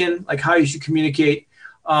 communication, like how you should communicate,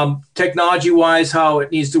 technology-wise, how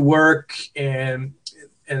it needs to work, and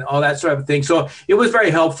all that sort of thing. So it was very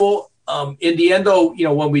helpful. In the end, though, you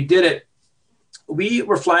know, when we did it, we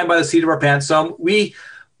were flying by the seat of our pants. We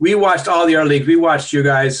watched all the other leagues. We watched you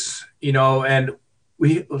guys, you know, and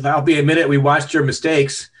I'll be admitted, we watched your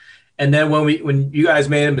mistakes. And then when you guys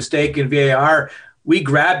made a mistake in VAR, we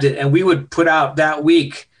grabbed it and we would put out that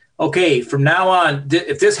week, okay, from now on,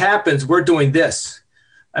 if this happens, we're doing this.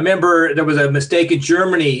 I remember there was a mistake in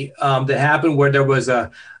Germany that happened where there was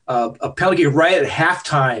a penalty right at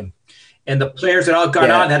halftime, and the players had all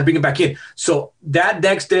gone on and had to bring it back in. So that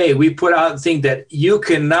next day, we put out the thing that you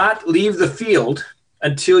cannot leave the field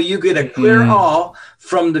until you get a clear all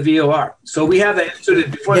from the VAR. So we have that. So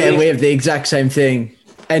before we have the exact same thing.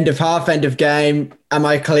 End of half, end of game. Am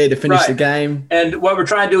I clear to finish the game? And what we're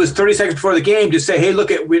trying to do is 30 seconds before the game, just say, hey, look,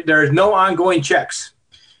 there's no ongoing checks.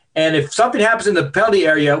 And if something happens in the penalty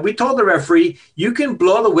area, we told the referee, you can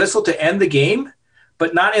blow the whistle to end the game,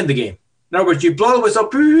 but not end the game. In other words, you blow the whistle,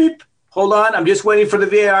 beep, hold on, I'm just waiting for the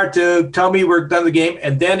VAR to tell me we're done the game,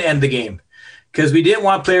 and then end the game. Because we didn't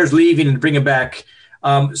want players leaving and bring it back.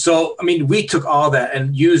 So, I mean, we took all that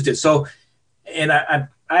and used it. So, and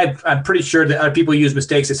I'm pretty sure that other people use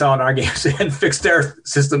mistakes they saw in our games and fix their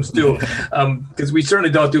systems too. Because we certainly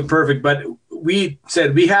don't do perfect, but we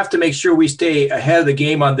said we have to make sure we stay ahead of the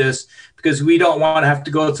game on this because we don't want to have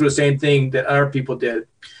to go through the same thing that other people did.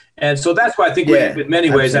 And so that's why I think in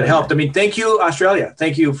many ways that helped. I mean, thank you, Australia.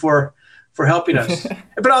 Thank you for helping us.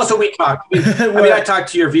 But also we talked. I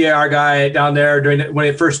talked to your VAR guy down there when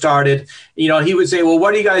it first started. You know, he would say, well,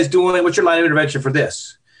 what are you guys doing? What's your line of intervention for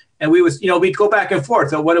this? And we'd go back and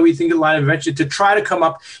forth. So what do we think of line of intervention to try to come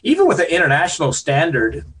up, even with an international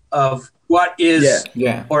standard of what is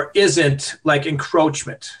or isn't like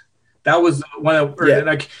encroachment. That was one of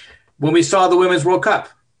like when we saw the Women's World Cup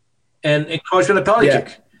and encroachment of penalty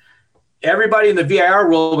kick. Everybody in the VAR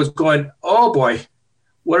world was going, oh boy,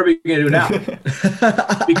 what are we going to do now?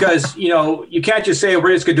 Because, you know, you can't just say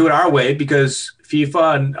we're just going to do it our way because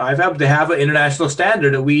FIFA and I have to have an international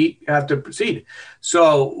standard that we have to proceed.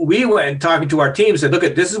 So we went talking to our team, said, look,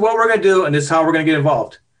 this is what we're going to do and this is how we're going to get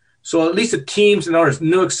involved. So at least the teams and owners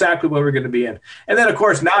knew exactly what we were going to be in. And then, of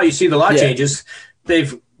course, now you see the law changes.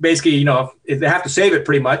 They've basically, they have to save it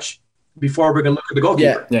pretty much before we're going to look at the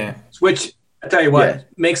goalkeeper. Yeah. Which, I tell you what,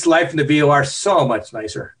 makes life in the VAR so much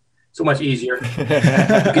nicer, so much easier. You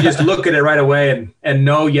can just look at it right away and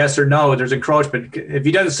know yes or no, there's encroachment. If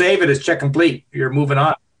he doesn't save it, it's check complete. You're moving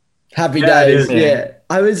on. Happy days. Yeah.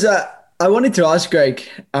 I wanted to ask Greg,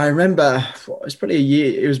 I remember it was probably a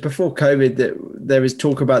year, it was before COVID that there was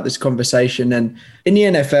talk about this conversation. And in the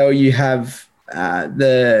NFL, you have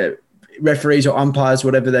the referees or umpires,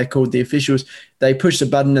 whatever they're called, the officials, they push the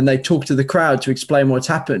button and they talk to the crowd to explain what's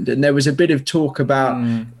happened. And there was a bit of talk about,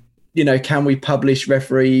 can we publish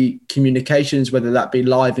referee communications, whether that be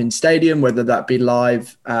live in stadium, whether that be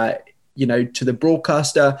live, to the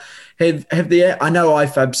broadcaster. I know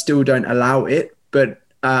IFAB still don't allow it, but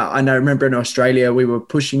I remember in Australia, we were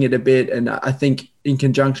pushing it a bit. And I think in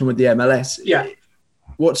conjunction with the MLS. Yeah.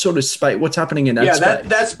 What sort of space, what's happening in that space? Yeah,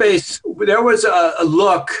 that space, there was a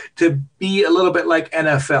look to be a little bit like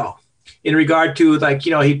NFL in regard to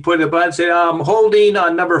he put a button and said, I'm holding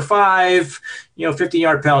on number 5,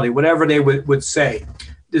 15-yard penalty, whatever they would say.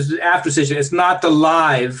 This is after decision. It's not the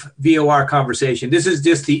live VAR conversation. This is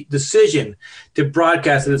just the decision to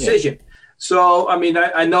broadcast the decision. Yeah. So,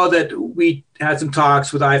 I know that we had some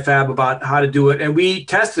talks with IFAB about how to do it, and we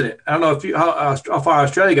tested it. I don't know how far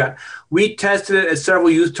Australia got. We tested it at several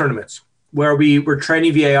youth tournaments where we were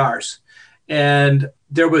training VARs, and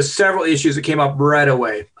there was several issues that came up right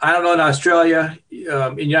away. I don't know in Australia,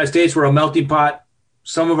 in the United States, we're a melting pot.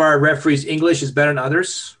 Some of our referees' English is better than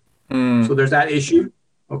others, so there's that issue.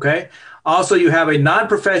 Okay. Also, you have a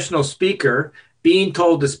non-professional speaker being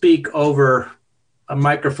told to speak over a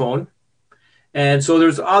microphone. And so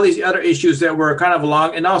there's all these other issues that were kind of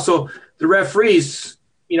along. And also the referees,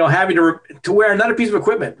 having to wear another piece of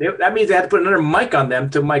equipment. That means they had to put another mic on them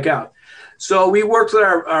to mic out. So we worked with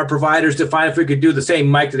our providers to find if we could do the same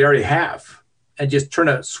mic that they already have and just turn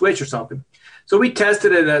a switch or something. So we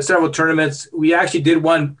tested it at several tournaments. We actually did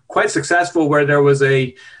one quite successful where there was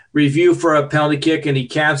a review for a penalty kick and he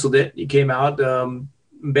canceled it. He came out,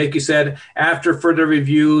 basically said after further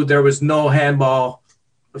review, there was no handball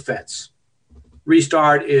offense.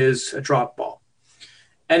 Restart is a drop ball.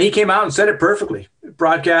 And he came out and said it perfectly.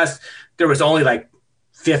 Broadcast, there was only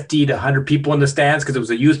 50 to 100 people in the stands because it was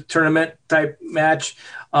a youth tournament type match.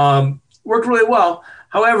 Worked really well.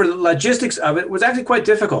 However, the logistics of it was actually quite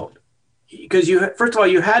difficult because first of all,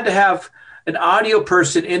 you had to have an audio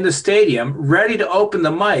person in the stadium ready to open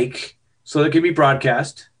the mic so it could be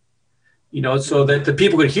broadcast, so that the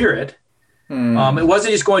people could hear it. It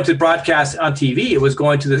wasn't just going to broadcast on TV. It was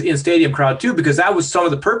going to the in-stadium crowd too, because that was some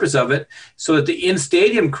of the purpose of it, so that the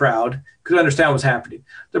in-stadium crowd could understand what's happening.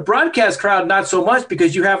 The broadcast crowd, not so much,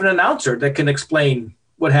 because you have an announcer that can explain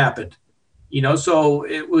what happened. So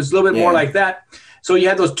it was a little bit more like that. So you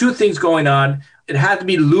had those two things going on. It had to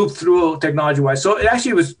be looped through technology-wise. So it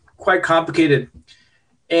actually was quite complicated.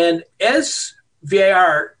 And as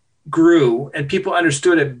VAR grew and people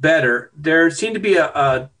understood it better, there seemed to be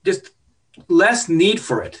a just less need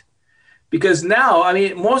for it, because now,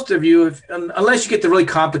 most of you, unless you get the really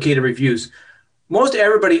complicated reviews, most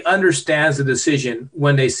everybody understands the decision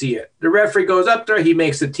when they see it. The referee goes up there, he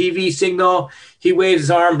makes the TV signal, he waves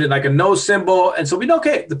his arm in a no symbol, and so we know,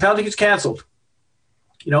 okay, the penalty is canceled.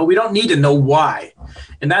 We don't need to know why,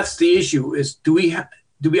 and that's the issue: is do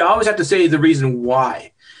we always have to say the reason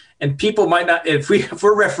why? And people might not. If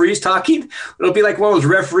we're referees talking, it'll be like one of those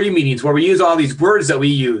referee meetings where we use all these words that we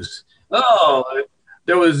use. Oh,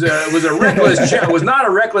 there was a reckless. It was not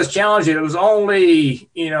a reckless challenge. It was only,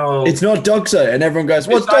 It's not Doxa, and everyone goes,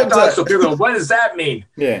 "What's Doxa?" So people go, "What does that mean?"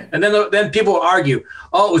 Yeah. And then people argue,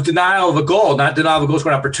 "Oh, it was denial of a goal, not denial of a goal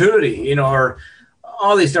scoring opportunity," or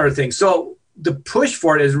all these sort of things. So the push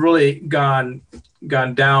for it has really gone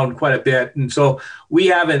down quite a bit, and so we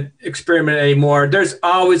haven't experimented anymore. There's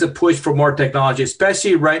always a push for more technology,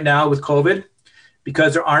 especially right now with COVID,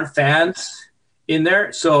 because there aren't fans in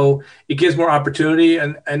there, so it gives more opportunity.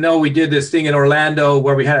 And I know we did this thing in Orlando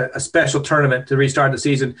where we had a special tournament to restart the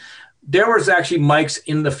season. There was actually mics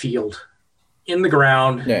in the field, in the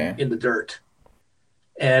ground, in the dirt,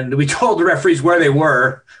 and we told the referees where they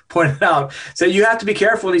were, pointed out, said you have to be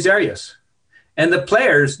careful in these areas, and the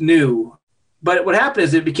players knew. But what happened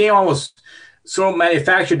is it became almost so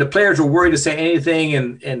manufactured. The players were worried to say anything,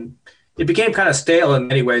 and it became kind of stale in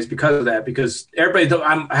many ways because of that. Because everybody thought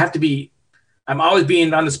I'm always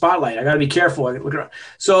being on the spotlight. I got to be careful.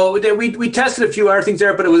 So we tested a few other things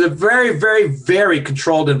there, but it was a very, very, very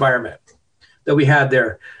controlled environment that we had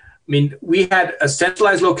there. We had a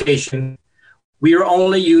centralized location. We were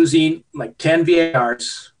only using 10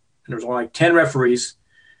 VARs. and there's only like 10 referees.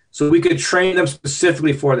 So we could train them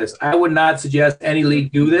specifically for this. I would not suggest any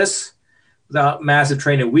league do this without massive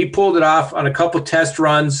training. We pulled it off on a couple test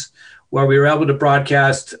runs where we were able to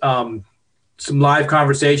broadcast some live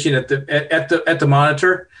conversation at the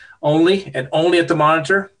monitor only, and only at the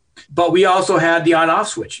monitor. But we also had the on-off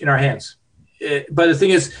switch in our hands. But the thing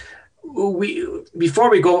is, before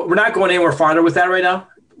we go, we're not going anywhere farther with that right now.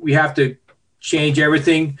 We have to change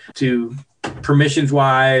everything to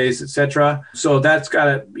permissions-wise, etc. So that's got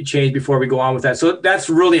to be changed before we go on with that. So that's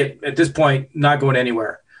really, at this point, not going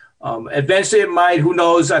anywhere. Eventually it might, who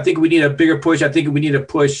knows? I think we need a bigger push. I think we need a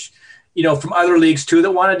push, from other leagues too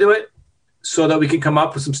that want to do it, so that we can come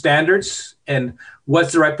up with some standards and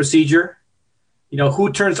what's the right procedure.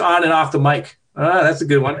 Who turns on and off the mic? That's a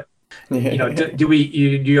good one. Do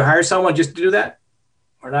you hire someone just to do that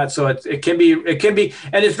or not? So it can be,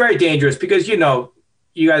 and it's very dangerous because,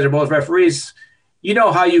 you guys are both referees.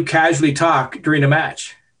 How you casually talk during a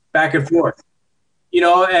match, back and forth,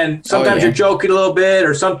 and sometimes you're joking a little bit,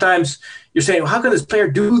 or sometimes you're saying, well, how can this player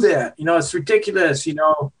do that? It's ridiculous,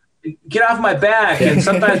 get off my back. And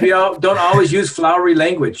sometimes we don't always use flowery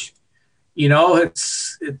language.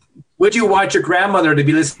 Would you want your grandmother to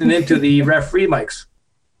be listening into the referee mics?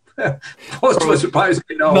 Most of us would probably say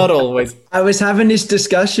no. Not always. I was having this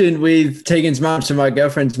discussion with Tegan's mum, so my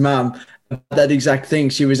girlfriend's mum, about that exact thing.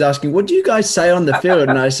 She was asking, what do you guys say on the field?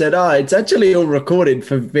 And I said, it's actually all recorded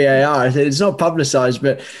for VAR. I said, it's not publicized,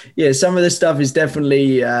 but yeah, some of the stuff is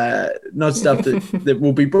definitely not stuff that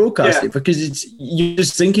will be broadcasted because you're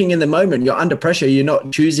just thinking in the moment. You're under pressure. You're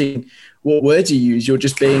not choosing what words you use. You're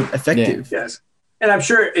just being effective. Yeah. Yes. And I'm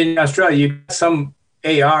sure in Australia, you have some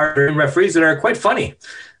AR referees that are quite funny.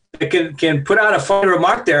 They can put out a funny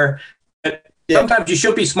remark there. Sometimes you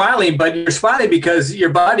should be smiling, but you're smiling because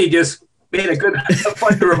your body just made a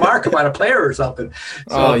funny remark about a player or something.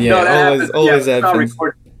 So, always happens.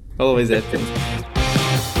 Always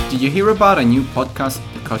happens. Did you hear about a new podcast,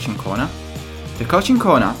 The Coaching Corner? The Coaching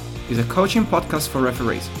Corner is a coaching podcast for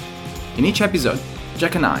referees. In each episode,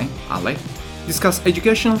 Jack and I, Ale, discuss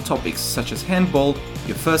educational topics such as handball,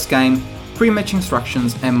 your first game, pre-match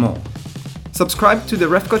instructions, and more. Subscribe to the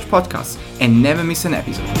Ref Coach podcast and never miss an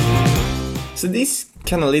episode. So this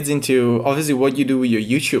kind of leads into obviously what you do with your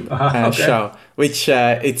YouTube show, which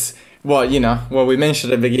it's what we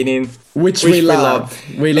mentioned at the beginning, which we love.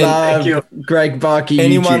 We love Greg Barkey.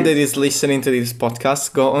 Anyone YouTube. that is listening to this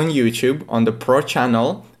podcast, go on YouTube on the Pro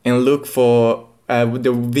channel and look for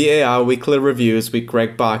the VAR weekly reviews with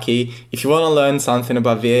Greg Barkey. If you want to learn something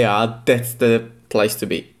about VAR, that's the place to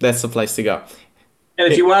be. That's the place to go.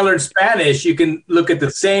 And if you want to learn Spanish, you can look at the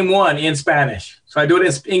same one in Spanish. So I do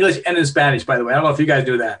it in English and in Spanish, by the way. I don't know if you guys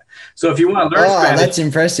do that. So if you want to learn Spanish. That's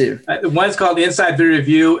impressive. One's called Inside Video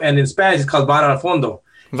Review, and in Spanish it's called VAR al Fondo.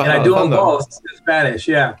 And I do them both in Spanish,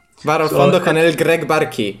 yeah. VAR al Fondo con el Greg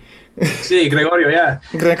Barkey. Sí, Gregorio, yeah.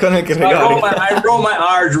 Gregorio. I roll my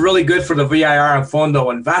R's really good for the VAR al Fondo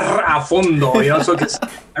and VAR al Fondo, so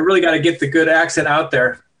I really got to get the good accent out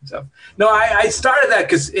there. So, no, I started that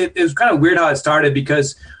because it was kind of weird how it started,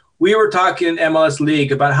 because we were talking in MLS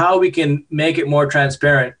League about how we can make it more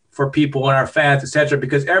transparent for people and our fans, etc.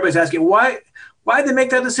 Because everybody's asking why did they make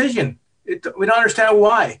that decision? We don't understand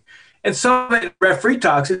why. And some of the referee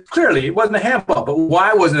talks, clearly it wasn't a handball, but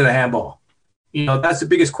why wasn't it a handball? That's the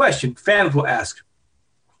biggest question fans will ask.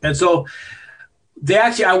 And so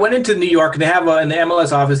I went into New York, and they have in the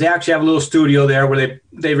MLS office, they actually have a little studio there where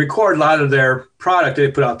they record a lot of their product that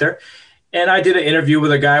they put out there. And I did an interview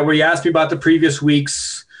with a guy where he asked me about the previous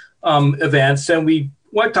week's events, and we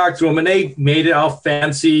talked to him, and they made it all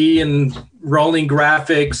fancy and rolling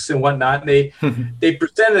graphics and whatnot. And they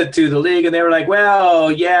presented it to the league, and they were like,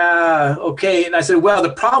 well, yeah, okay. And I said, well,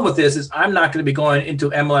 the problem with this is I'm not going to be going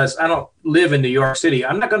into MLS. I don't live in New York City.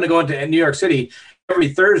 I'm not going to go into New York City every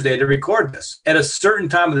Thursday to record this at a certain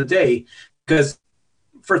time of the day, because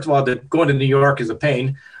first of all, going to New York is a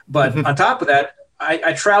pain. But on top of that,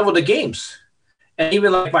 I travel to games. And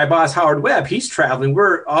even like my boss, Howard Webb, he's traveling.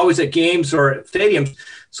 We're always at games or at stadiums,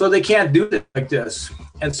 so they can't do it like this.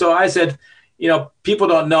 And so I said, people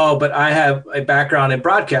don't know, but I have a background in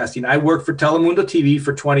broadcasting. I worked for Telemundo TV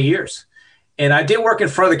for 20 years. And I did work in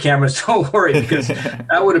front of the cameras, don't worry, because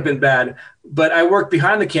that would have been bad. But I worked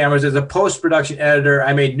behind the cameras as a post-production editor.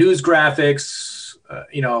 I made news graphics,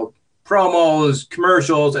 promos,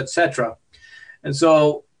 commercials, etc. And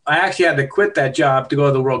so I actually had to quit that job to go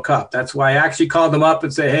to the World Cup. That's why I actually called them up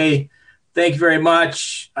and say, hey, thank you very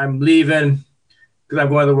much. I'm leaving because I'm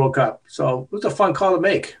going to the World Cup. So it was a fun call to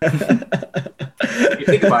make. If you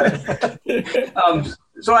think about it.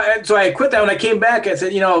 So I quit that. When I came back, I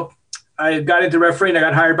said, I got into refereeing. I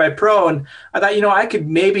got hired by pro, and I thought, I could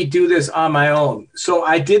maybe do this on my own. So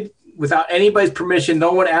I did without anybody's permission.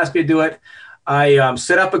 No one asked me to do it. I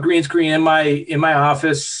set up a green screen in my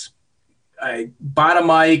office. I bought a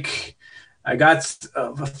mic. I got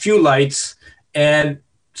a few lights and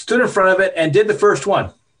stood in front of it and did the first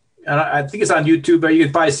one. And I think it's on YouTube, but you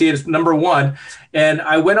can probably see it. It's number 1. And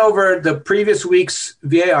I went over the previous week's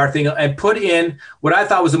VAR thing and put in what I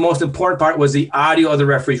thought was the most important part was the audio of the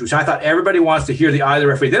referees, which I thought everybody wants to hear the audio of the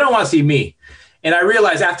referee. They don't want to see me. And I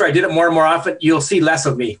realized after I did it more and more often, you'll see less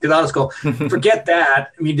of me because I'll just go, forget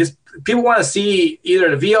that. I mean, just people want to see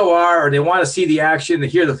either the VOR or they want to see the action, to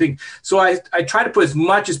hear the thing. So I try to put as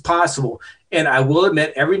much as possible. And I will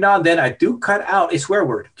admit, every now and then I do cut out a swear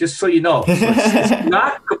word, just so you know. So it's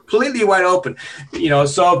not completely wide open,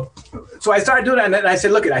 So I started doing that, and I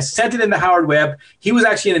said, look, I sent it into Howard Webb. He was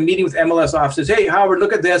actually in a meeting with MLS officers. Hey, Howard,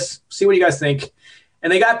 look at this. See what you guys think.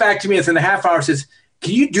 And they got back to me within a half hour. Says,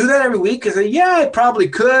 can you do that every week? I said, yeah, I probably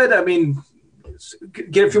could. I mean,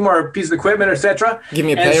 get a few more pieces of equipment, etc. Give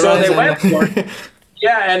me a pay rise. They went for it.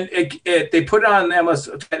 Yeah, and they put it on MLS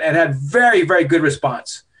and had very, very good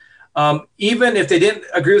response. Even if they didn't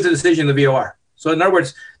agree with the decision of the VOR. So in other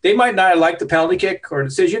words, they might not have liked the penalty kick or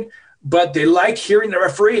decision, but they liked hearing the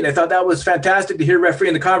referee. And they thought that was fantastic to hear the referee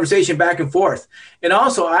and the conversation back and forth. And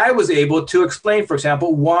also I was able to explain, for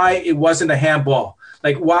example, why it wasn't a handball,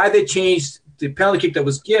 like why they changed the penalty kick that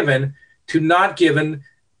was given to not given,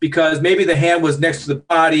 because maybe the hand was next to the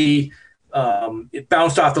body. It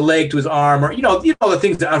bounced off the leg to his arm, or the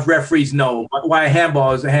things that us referees know why a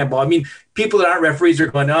handball is a handball. I mean, people that aren't referees are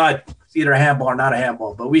going, it's either a handball or not a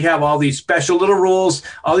handball. But we have all these special little rules,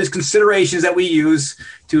 all these considerations that we use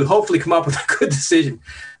to hopefully come up with a good decision.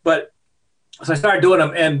 But so I started doing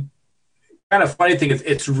them, and kind of funny thing is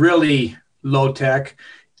it's really low tech.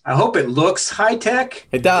 I hope it looks high tech.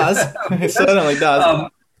 It does. It certainly does.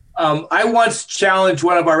 I once challenged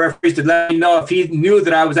one of our referees to let me know if he knew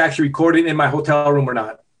that I was actually recording in my hotel room or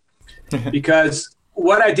not. Because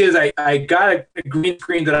what I did is I got a green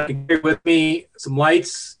screen that I can carry with me, some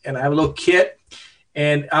lights, and I have a little kit.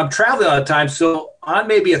 And I'm traveling all the time. So on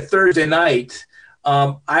maybe a Thursday night,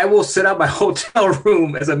 I will set up my hotel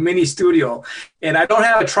room as a mini studio. And I don't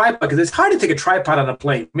have a tripod because it's hard to take a tripod on a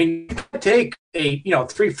plane. I mean, you can take a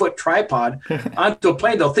 3-foot tripod onto a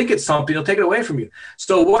plane. They'll think it's something. They'll take it away from you.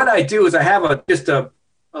 So what I do is I have just a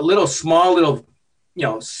little small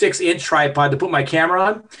 6-inch tripod to put my camera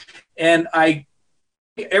on. And I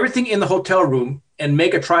everything in the hotel room and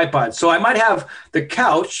make a tripod. So I might have the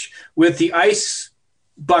couch with the ice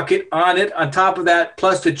bucket on it, on top of that,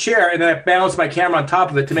 plus the chair, and then I balance my camera on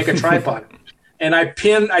top of it to make a tripod. And I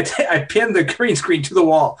pin the green screen to the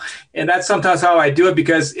wall, and that's sometimes how I do it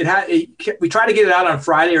because we try to get it out on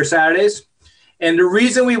Friday or Saturdays. And the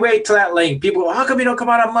reason we wait till that late, people go, how come you don't come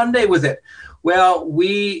out on Monday with it? Well,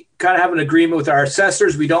 we kind of have an agreement with our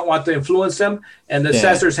assessors. We don't want to influence them, and the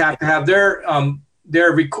assessors have to have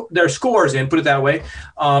their scores in, put it that way,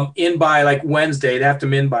 in by like Wednesday. They have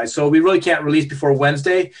them in by. So we really can't release before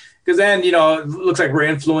Wednesday because then, it looks like we're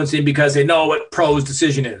influencing because they know what pro's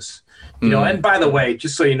decision is. And by the way,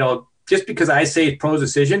 just so you know, just because I say pro's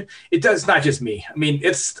decision, it's not just me. I mean,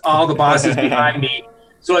 it's all the bosses behind me.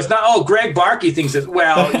 So it's not, Greg Barkey thinks that,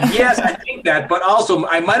 well, yes, I think that, but also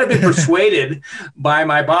I might have been persuaded by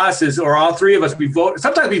my bosses or all three of us.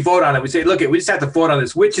 Sometimes we vote on it. We say, look, we just have to vote on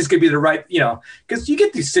this, which is going to be the right, because you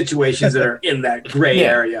get these situations that are in that gray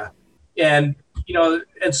area. And,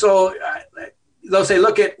 and so they'll say,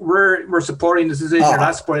 look, we're supporting this decision or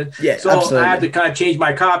not supporting it. Yeah, so absolutely. I have to kind of change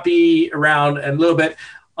my copy around a little bit.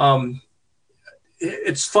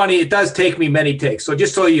 It's funny. It does take me many takes. So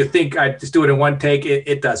just so you think I just do it in one take,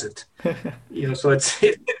 it doesn't. So it's.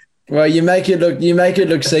 Well, you make it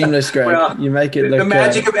look seamless, Greg. Well, you make it look. The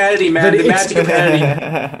magic of editing, man. The magic of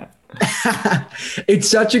editing. It's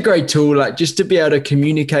such a great tool, like just to be able to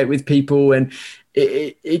communicate with people, and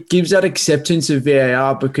it gives that acceptance of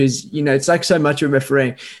VAR because it's like so much of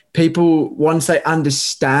refereeing. People, once they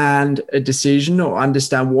understand a decision or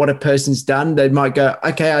understand what a person's done, they might go,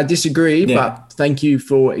 okay, I disagree, but thank you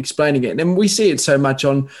for explaining it. And we see it so much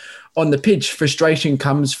on the pitch. Frustration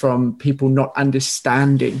comes from people not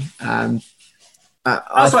understanding. I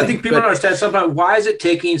think people don't understand sometimes why is it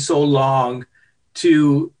taking so long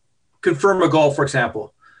to confirm a goal, for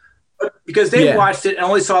example. Because they watched it and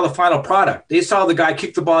only saw the final product. They saw the guy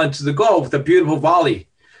kick the ball into the goal with a beautiful volley.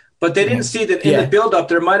 But they didn't see that in the build-up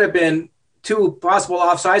there might have been two possible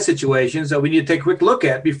offside situations that we need to take a quick look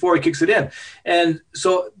at before he kicks it in. And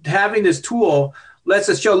so having this tool lets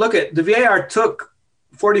us show, look at the VAR took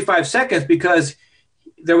 45 seconds because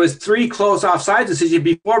there was 3 close offside decisions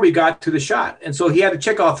before we got to the shot. And so he had to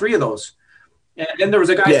check all 3 of those. And then there was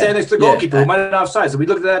a guy standing next to the goalkeeper who might have been offside. So we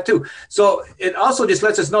looked at that too. So it also just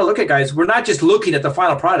lets us know, look at guys, we're not just looking at the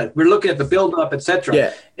final product. We're looking at the build-up, et cetera.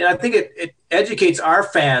 Yeah. And I think it educates our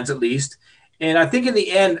fans at least. And I think in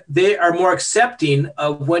the end, they are more accepting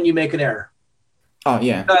of when you make an error. Oh,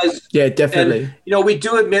 yeah. Yeah, definitely. And, you know, we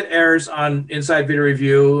do admit errors on Inside Video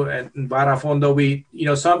Review and VAR a Fondo. We, you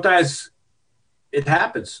know, sometimes it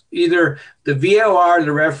happens. Either the VAR or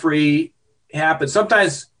the referee happens.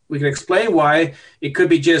 Sometimes we can explain why. It could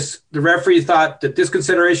be just the referee thought that this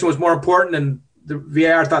consideration was more important and the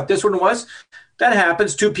VAR thought this one was. That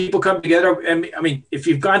happens. 2 people come together. And I mean, if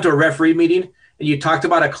you've gone to a referee meeting and you talked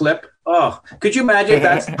about a clip, could you imagine if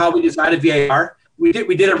that's how we decided VAR? We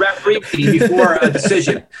did a referee meeting before a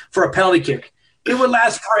decision for a penalty kick. It would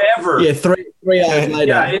last forever. Yeah, 3 hours later.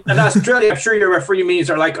 Yeah, in Australia, I'm sure your referee meetings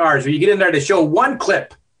are like ours, where you get in there to show one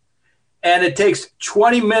clip, and it takes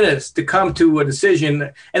 20 minutes to come to a decision,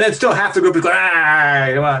 and then still half the group is going,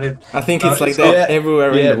 come on. I think it's like that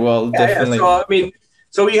everywhere in the world, definitely. So, I mean,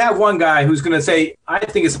 so you have one guy who's going to say, I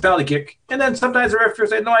think it's a penalty kick, and then sometimes the referee will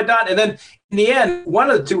say, no, I don't. And then in the end,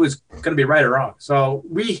 one of the two is going to be right or wrong. So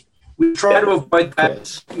we try to avoid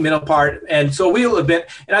that middle part. And so we'll admit,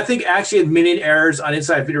 and I think actually admitting errors on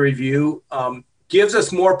Inside Video Review gives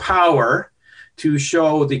us more power to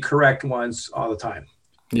show the correct ones all the time.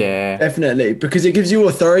 Yeah, definitely, because it gives you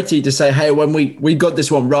authority to say, hey, when we got this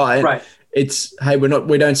one right, it's, hey, we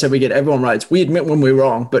don't say we get everyone right. It's, we admit when we're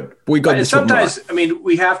wrong, but we got this one right. Sometimes, I mean,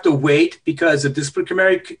 we have to wait because the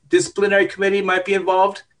disciplinary committee might be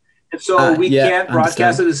involved. And so we can't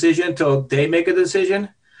broadcast a decision until they make a decision.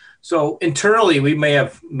 So internally, we may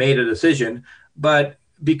have made a decision, but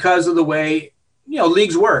because of the way, you know,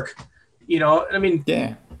 leagues work, you know, I mean,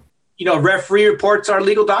 you know, referee reports are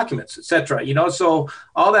legal documents, et cetera, you know, so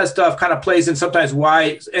all that stuff kind of plays in sometimes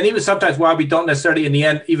why, and even sometimes why we don't necessarily in the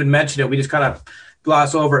end even mention it. We just kind of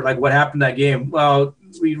gloss over it, like what happened in that game. Well,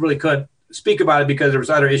 we really couldn't speak about it because there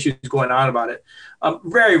was other issues going on about it.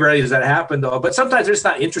 Very rarely does that happen, though. But sometimes it's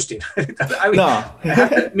not interesting.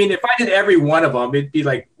 I mean, if I did every one of them, it'd be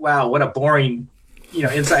like, wow, what a boring, you know,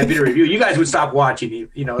 Inside Video Review. You guys would stop watching,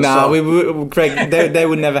 you know. No, Greg, they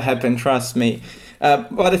would never happen. Trust me.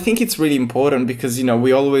 But I think it's really important because, you know,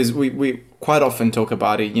 we quite often talk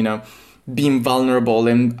about it, you know, being vulnerable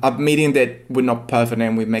and admitting that we're not perfect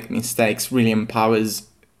and we make mistakes really empowers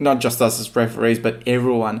not just us as referees, but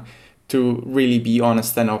everyone to really be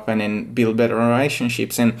honest and open and build better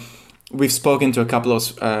relationships. And we've spoken to a couple of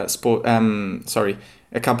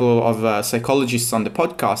psychologists on the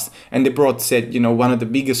podcast, and they both said, you know, one of the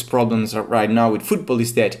biggest problems right now with football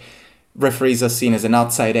is that referees are seen as an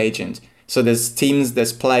outside agent. So there's teams,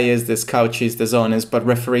 there's players, there's coaches, there's owners, but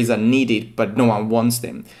referees are needed, but no one wants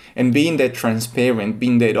them. And being that transparent,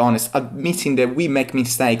 being that honest, admitting that we make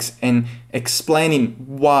mistakes and explaining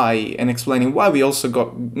why we also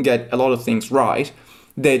get a lot of things right,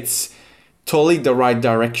 that's totally the right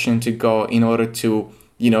direction to go in order to,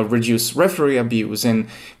 you know, reduce referee abuse and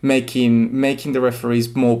making the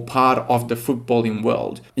referees more part of the footballing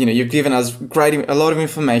world. You know, you've given us a lot of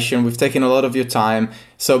information. We've taken a lot of your time.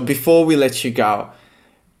 So before we let you go,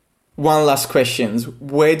 one last question.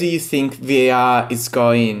 Where do you think VAR is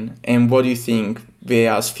going and what do you think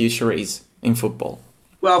VAR's future is in football?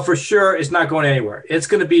 Well, for sure, it's not going anywhere. It's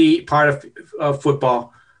going to be part of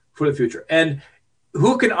football for the future. And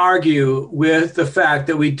who can argue with the fact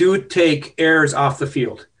that we do take errors off the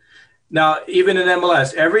field? Now, even in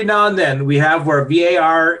MLS, every now and then we have where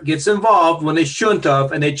VAR gets involved when they shouldn't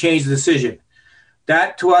have and they change the decision.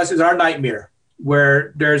 That to us is our nightmare,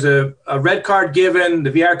 where there's a red card given,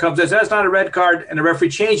 the VAR comes and says, that's not a red card, and the referee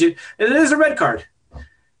changed it, and it is a red card.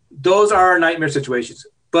 Those are our nightmare situations,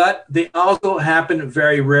 but they also happen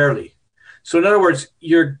very rarely. So in other words,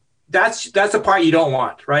 that's the part you don't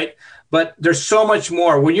want, right? But there's so much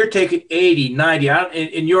more. When you're taking 80, 90,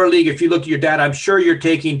 in your league, if you look at your data, I'm sure you're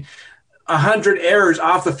taking 100 errors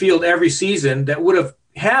off the field every season that would have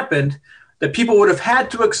happened, that people would have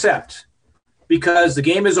had to accept because the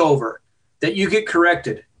game is over, that you get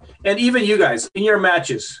corrected. And even you guys, in your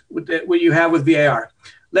matches, what you have with VAR,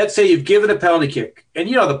 let's say you've given a penalty kick, and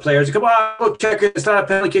you know the players, come on, go check it, it's not a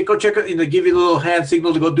penalty kick, go check it, and they give you a little hand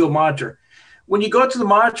signal to go do a monitor. When you go to the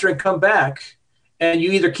monitor and come back, and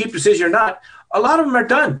you either keep the decision or not, a lot of them are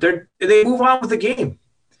done. They move on with the game.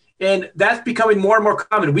 And that's becoming more and more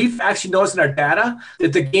common. We've actually noticed in our data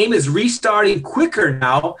that the game is restarting quicker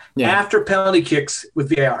now after penalty kicks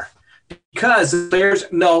with VAR. because the players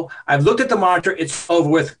know, I've looked at the monitor, it's over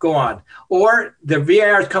with, go on. Or the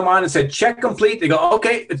VARs come on and said, check complete. They go,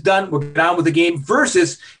 okay, it's done, we're on with the game,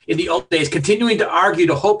 versus in the old days, continuing to argue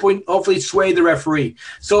to hopefully sway the referee.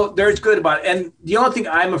 So there's good about it. And the only thing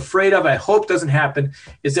I'm afraid of, I hope doesn't happen,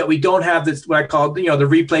 is that we don't have this, what I call, the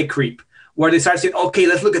replay creep, where they start saying, okay,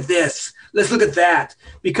 let's look at this, let's look at that.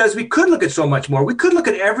 Because we could look at so much more. We could look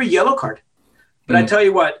at every yellow card. But I tell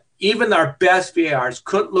you what, even our best VARs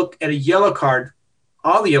couldn't look at a yellow card,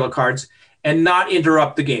 all the yellow cards, and not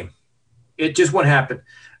interrupt the game. It just won't happen.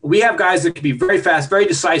 We have guys that can be very fast, very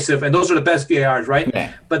decisive, and those are the best VARs, right?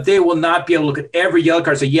 Yeah. But they will not be able to look at every yellow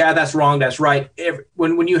card and say, yeah, that's wrong, that's right.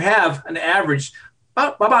 When you have an average,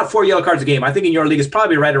 about 4 yellow cards a game, I think in your league it's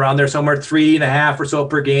probably right around there, somewhere 3.5 or so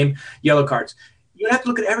per game, yellow cards. You have to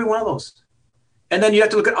look at every one of those. And then you have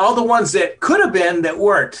to look at all the ones that could have been that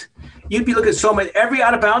weren't. You'd be looking at so many, every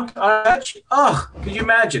out of bounds touch. Oh, could you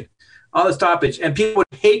imagine all the stoppage? And people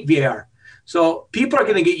would hate VAR. So people are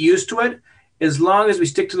going to get used to it as long as we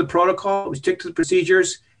stick to the protocol, we stick to the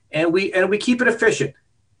procedures, and we keep it efficient.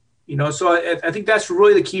 So I think that's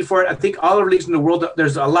really the key for it. I think all the leagues in the world,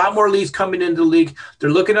 there's a lot more leagues coming into the league. They're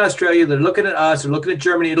looking at Australia, they're looking at us, they're looking at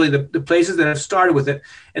Germany, Italy, the places that have started with it,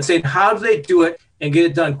 and saying, how do they do it and get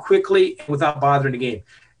it done quickly and without bothering the game?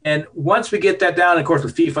 And once we get that down, of course,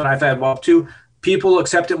 with FIFA and I've had involved too, people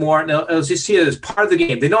accept it more, and they'll just see it as part of the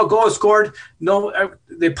game. They know a goal is scored, no,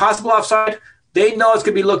 the possible offside, they know it's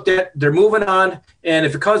going to be looked at, they're moving on, and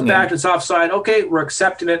if it comes back and it's offside, okay, we're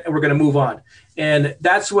accepting it, and we're going to move on. And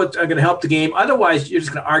that's what's going to help the game. Otherwise, you're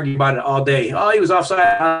just going to argue about it all day. Oh, he was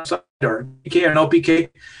offside, or PK or no PK.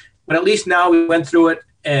 But at least now we went through it,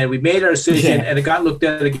 and we made our decision, and it got looked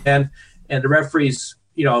at again, and the referees,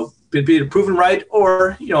 been either proven right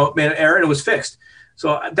or, made an error and it was fixed.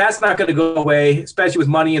 So that's not going to go away, especially with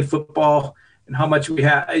money in football and how much we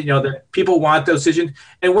have, that people want those decisions.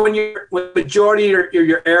 And when majority of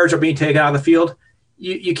your errors are being taken out of the field,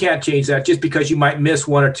 you can't change that just because you might miss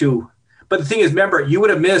 1 or 2. But the thing is, remember, you would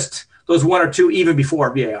have missed those 1 or 2 even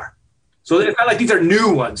before VAR. So it's not like these are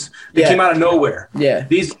new ones that came out of nowhere. Yeah.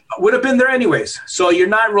 These would have been there anyways. So you're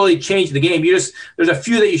not really changing the game. there's a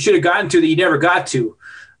few that you should have gotten to that you never got to.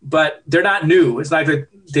 But they're not new. It's like they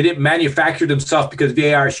didn't manufacture themselves because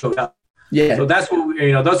VAR showed up. Yeah. So that's what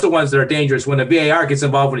those are the ones that are dangerous when the VAR gets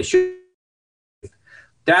involved when it should.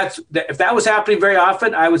 If that was happening very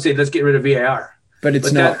often, I would say let's get rid of VAR. But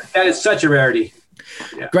it's not. That is such a rarity.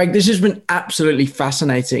 Yeah. Greg, this has been absolutely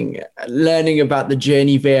fascinating. Learning about the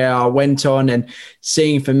journey VAR went on and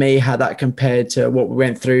seeing for me how that compared to what we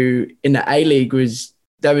went through in the A-League was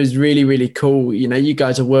really, really cool. You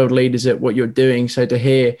guys are world leaders at what you're doing. So to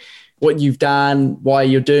hear what you've done, why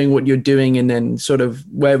you're doing what you're doing, and then sort of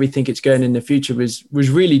where we think it's going in the future was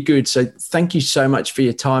really good. So thank you so much for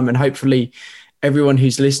your time. And hopefully everyone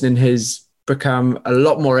who's listening has become a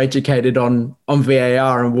lot more educated on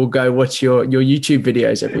VAR and will go watch your YouTube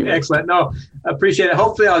videos every week. Excellent. No, I appreciate it.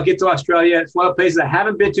 Hopefully I'll get to Australia. It's one of the places I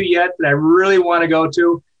haven't been to yet that I really want to go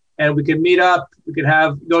to. And we can meet up, we could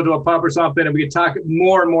go to a pub or something, and we could talk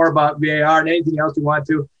more and more about VAR and anything else you want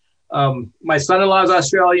to. My son-in-law is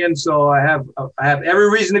Australian, so I have every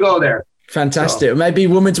reason to go there. Fantastic. So, maybe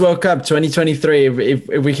Women's World Cup 2023,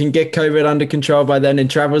 if we can get COVID under control by then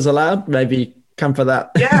and travel's allowed, maybe come for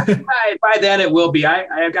that. Yeah, by then it will be.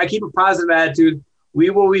 I keep a positive attitude.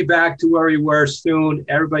 We will be back to where we were soon.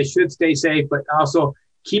 Everybody should stay safe, but also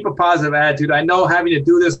keep a positive attitude. I know having to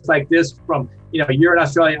do this like this from, you're in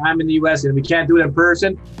Australia, I'm in the US, and we can't do it in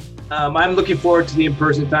person. I'm looking forward to the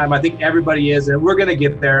in-person time. I think everybody is, and we're going to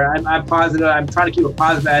get there. I'm positive. I'm trying to keep a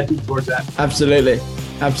positive attitude towards that. Absolutely.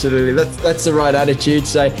 That's the right attitude.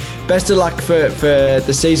 So best of luck for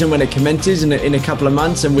the season when it commences in a couple of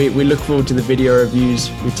months, and we look forward to the video reviews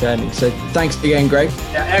returning. So thanks again, Greg.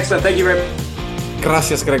 Yeah, excellent. Thank you very much.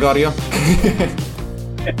 Gracias, Gregorio.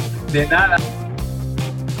 De nada.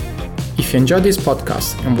 If you enjoyed this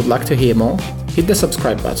podcast and would like to hear more, hit the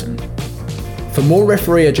subscribe button. For more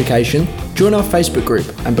referee education, join our Facebook group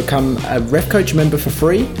and become a RefCoach member for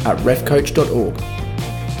free at refcoach.org.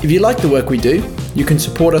 If you like the work we do, you can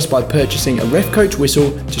support us by purchasing a RefCoach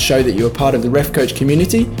whistle to show that you are part of the RefCoach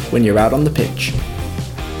community when you're out on the pitch.